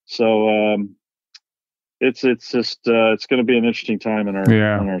so it's just it's going to be an interesting time in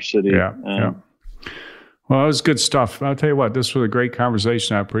our city. Yeah. Well, it was good stuff. I'll tell you what, this was a great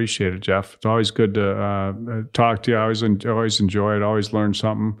conversation. I appreciate it, Geoff. It's always good to talk to you. I always enjoy it. Always learn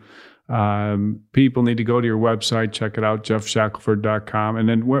something. People need to go to your website, check it out, JeoffShackelford.com. And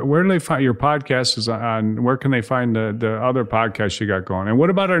then where do they find your podcast? Is on where can they find the other podcasts you got going? And what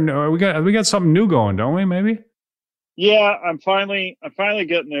about we got something new going, don't we? Maybe. Yeah, I'm finally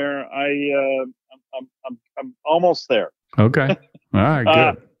getting there. I'm almost there. Okay. All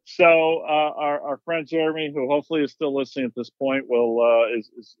right. Good. So our friend Jeremy, who hopefully is still listening at this point,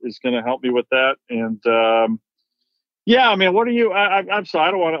 is going to help me with that. And yeah, I mean, what are you? I'm sorry,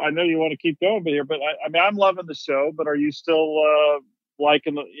 I don't want to. I know you want to keep going here, but I mean, I'm loving the show. But are you still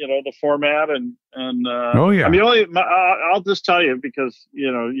liking the format and? Oh yeah. I mean, I'll just tell you because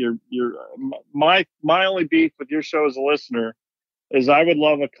you're my only beef with your show as a listener is I would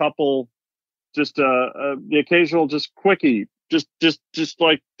love a couple, just the occasional just quickie. Just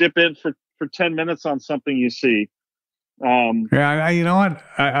like dip in for 10 minutes on something you see. Yeah, you know what?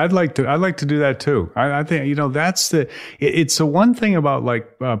 I'd like to do that too. I think it's the one thing about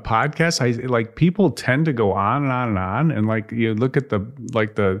like podcasts. Like people tend to go on and on and on, and like you look at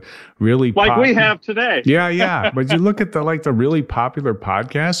the really we have today. Yeah. But you look at the really popular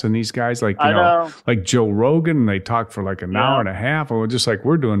podcasts, and these guys like like Joe Rogan, and they talk for like an hour and a half, or just like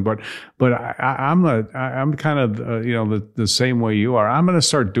we're doing. But I'm kind of the same way you are. I'm going to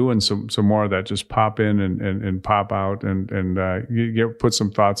start doing some more of that. Just pop in and pop out. And you put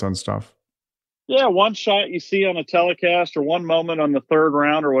some thoughts on stuff. Yeah, one shot you see on a telecast or one moment on the third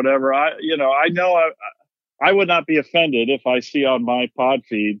round or whatever. I know I would not be offended if I see on my pod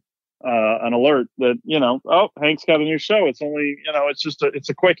feed an alert that Hank's got a new show. It's only it's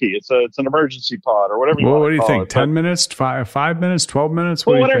a quickie. It's an emergency pod or whatever. What do you think? 10 minutes, 5 minutes, 12 minutes?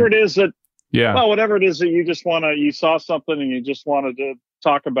 Whatever it is that. Yeah. Well, whatever it is that you just you saw something and you just wanted to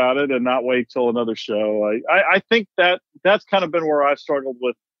talk about it and not wait till another show. I think that's kind of been where I've struggled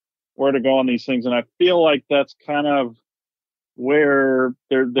with where to go on these things. And I feel like that's kind of where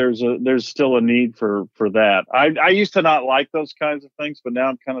there's still a need for that. I used to not like those kinds of things, but now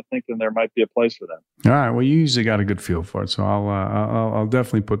I'm kind of thinking there might be a place for them. All right. Well, you usually got a good feel for it, so I'll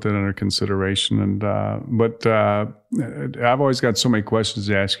definitely put that under consideration. And but I've always got so many questions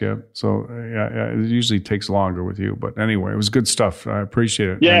to ask you, so it usually takes longer with you. But anyway, it was good stuff. I appreciate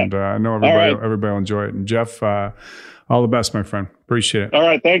it. Yeah. And I know everybody will enjoy it. And Geoff, all the best, my friend. Appreciate it. All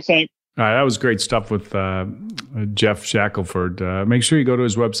right. Thanks, Hank. That was great stuff with Geoff Shackelford. Make sure you go to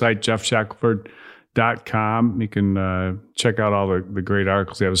his website, geoffshackelford.com. You can check out all the great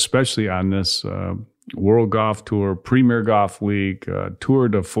articles they have, especially on this World Golf Tour, Premier Golf League, Tour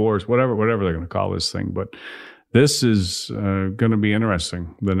de Force, whatever they're going to call this thing. But this is going to be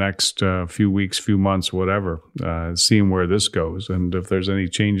interesting the next few weeks, few months, whatever, seeing where this goes. And if there's any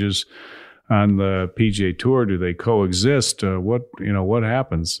changes on the PGA Tour, do they coexist? What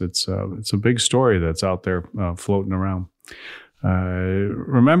happens? It's a big story that's out there floating around.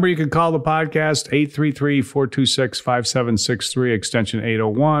 Remember, you can call the podcast 833-426-5763, extension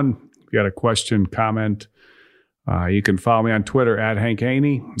 801. If you got a question, comment, you can follow me on Twitter at Hank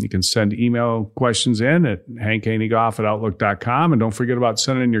Haney. You can send email questions in at hankhaneygolf@outlook.com. And don't forget about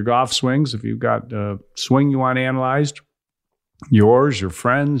sending in your golf swings. If you've got a swing you want analyzed, yours, your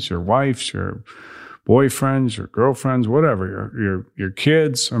friends, your wife's, your boyfriends, your girlfriends, whatever, your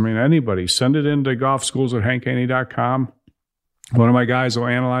kids, anybody, send it into golfschools@hankhaney.com. One of my guys will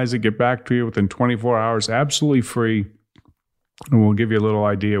analyze it, get back to you within 24 hours, absolutely free, and we'll give you a little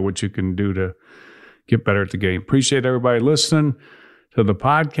idea what you can do to get better at the game. Appreciate everybody listening to the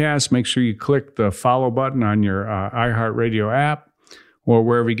podcast. Make sure you click the follow button on your iHeartRadio app or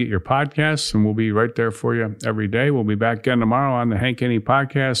wherever you get your podcasts, and we'll be right there for you every day. We'll be back again tomorrow on the Hank Haney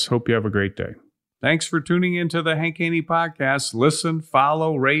Podcast. Hope you have a great day. Thanks for tuning into the Hank Haney Podcast. Listen,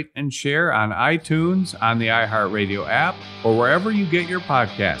 follow, rate, and share on iTunes, on the iHeartRadio app, or wherever you get your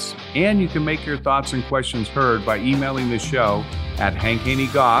podcasts. And you can make your thoughts and questions heard by emailing the show at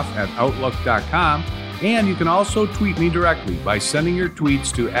hankhaneygolf@outlook.com. And you can also tweet me directly by sending your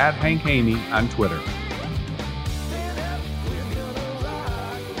tweets to @HankHaney on Twitter.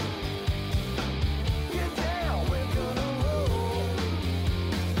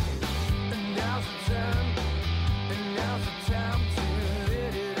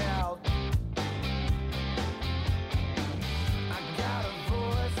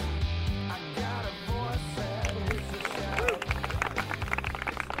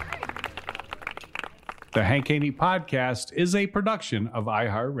 The Hank Haney Podcast is a production of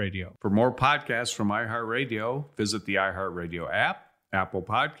iHeartRadio. For more podcasts from iHeartRadio, visit the iHeartRadio app, Apple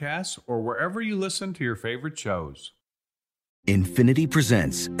Podcasts, or wherever you listen to your favorite shows. Infinity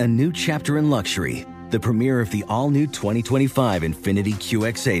presents a new chapter in luxury, the premiere of the all-new 2025 Infinity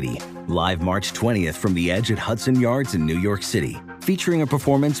QX80, live March 20th from the Edge at Hudson Yards in New York City, featuring a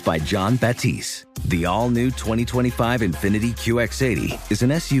performance by John Batiste. The all-new 2025 Infinity QX80 is an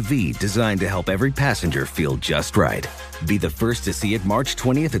SUV designed to help every passenger feel just right. Be the first to see it March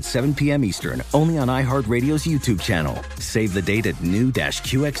 20th at 7 p.m. Eastern, only on iHeartRadio's YouTube channel. Save the date at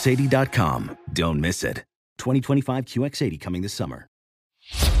new-QX80.com. Don't miss it. 2025 QX80 coming this summer.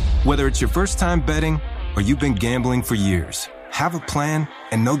 Whether it's your first time betting or you've been gambling for years, have a plan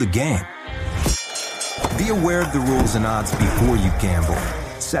and know the game. Be aware of the rules and odds before you gamble.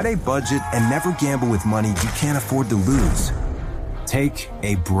 Set a budget and never gamble with money you can't afford to lose. Take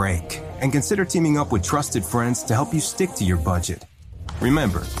a break and consider teaming up with trusted friends to help you stick to your budget.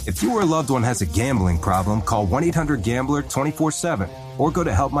 Remember, if you or a loved one has a gambling problem, call 1-800-GAMBLER 24/7 or go to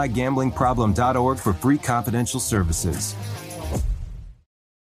helpmygamblingproblem.org for free confidential services.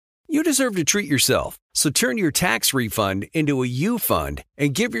 You deserve to treat yourself, so turn your tax refund into a U fund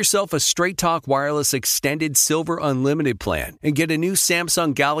and give yourself a Straight Talk Wireless Extended Silver Unlimited plan and get a new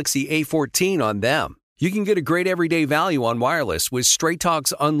Samsung Galaxy A14 on them. You can get a great everyday value on wireless with Straight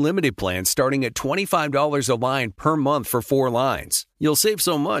Talk's Unlimited plan starting at $25 a line per month for 4 lines. You'll save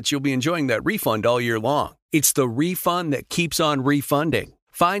so much you'll be enjoying that refund all year long. It's the refund that keeps on refunding.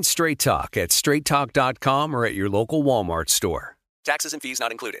 Find Straight Talk at straighttalk.com or at your local Walmart store. Taxes and fees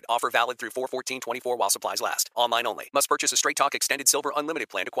not included. Offer valid through 4/14/24 while supplies last. Online only. Must purchase a Straight Talk Extended Silver Unlimited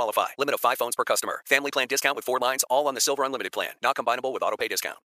plan to qualify. Limit of 5 phones per customer. Family plan discount with 4 lines, all on the Silver Unlimited plan. Not combinable with auto pay discount.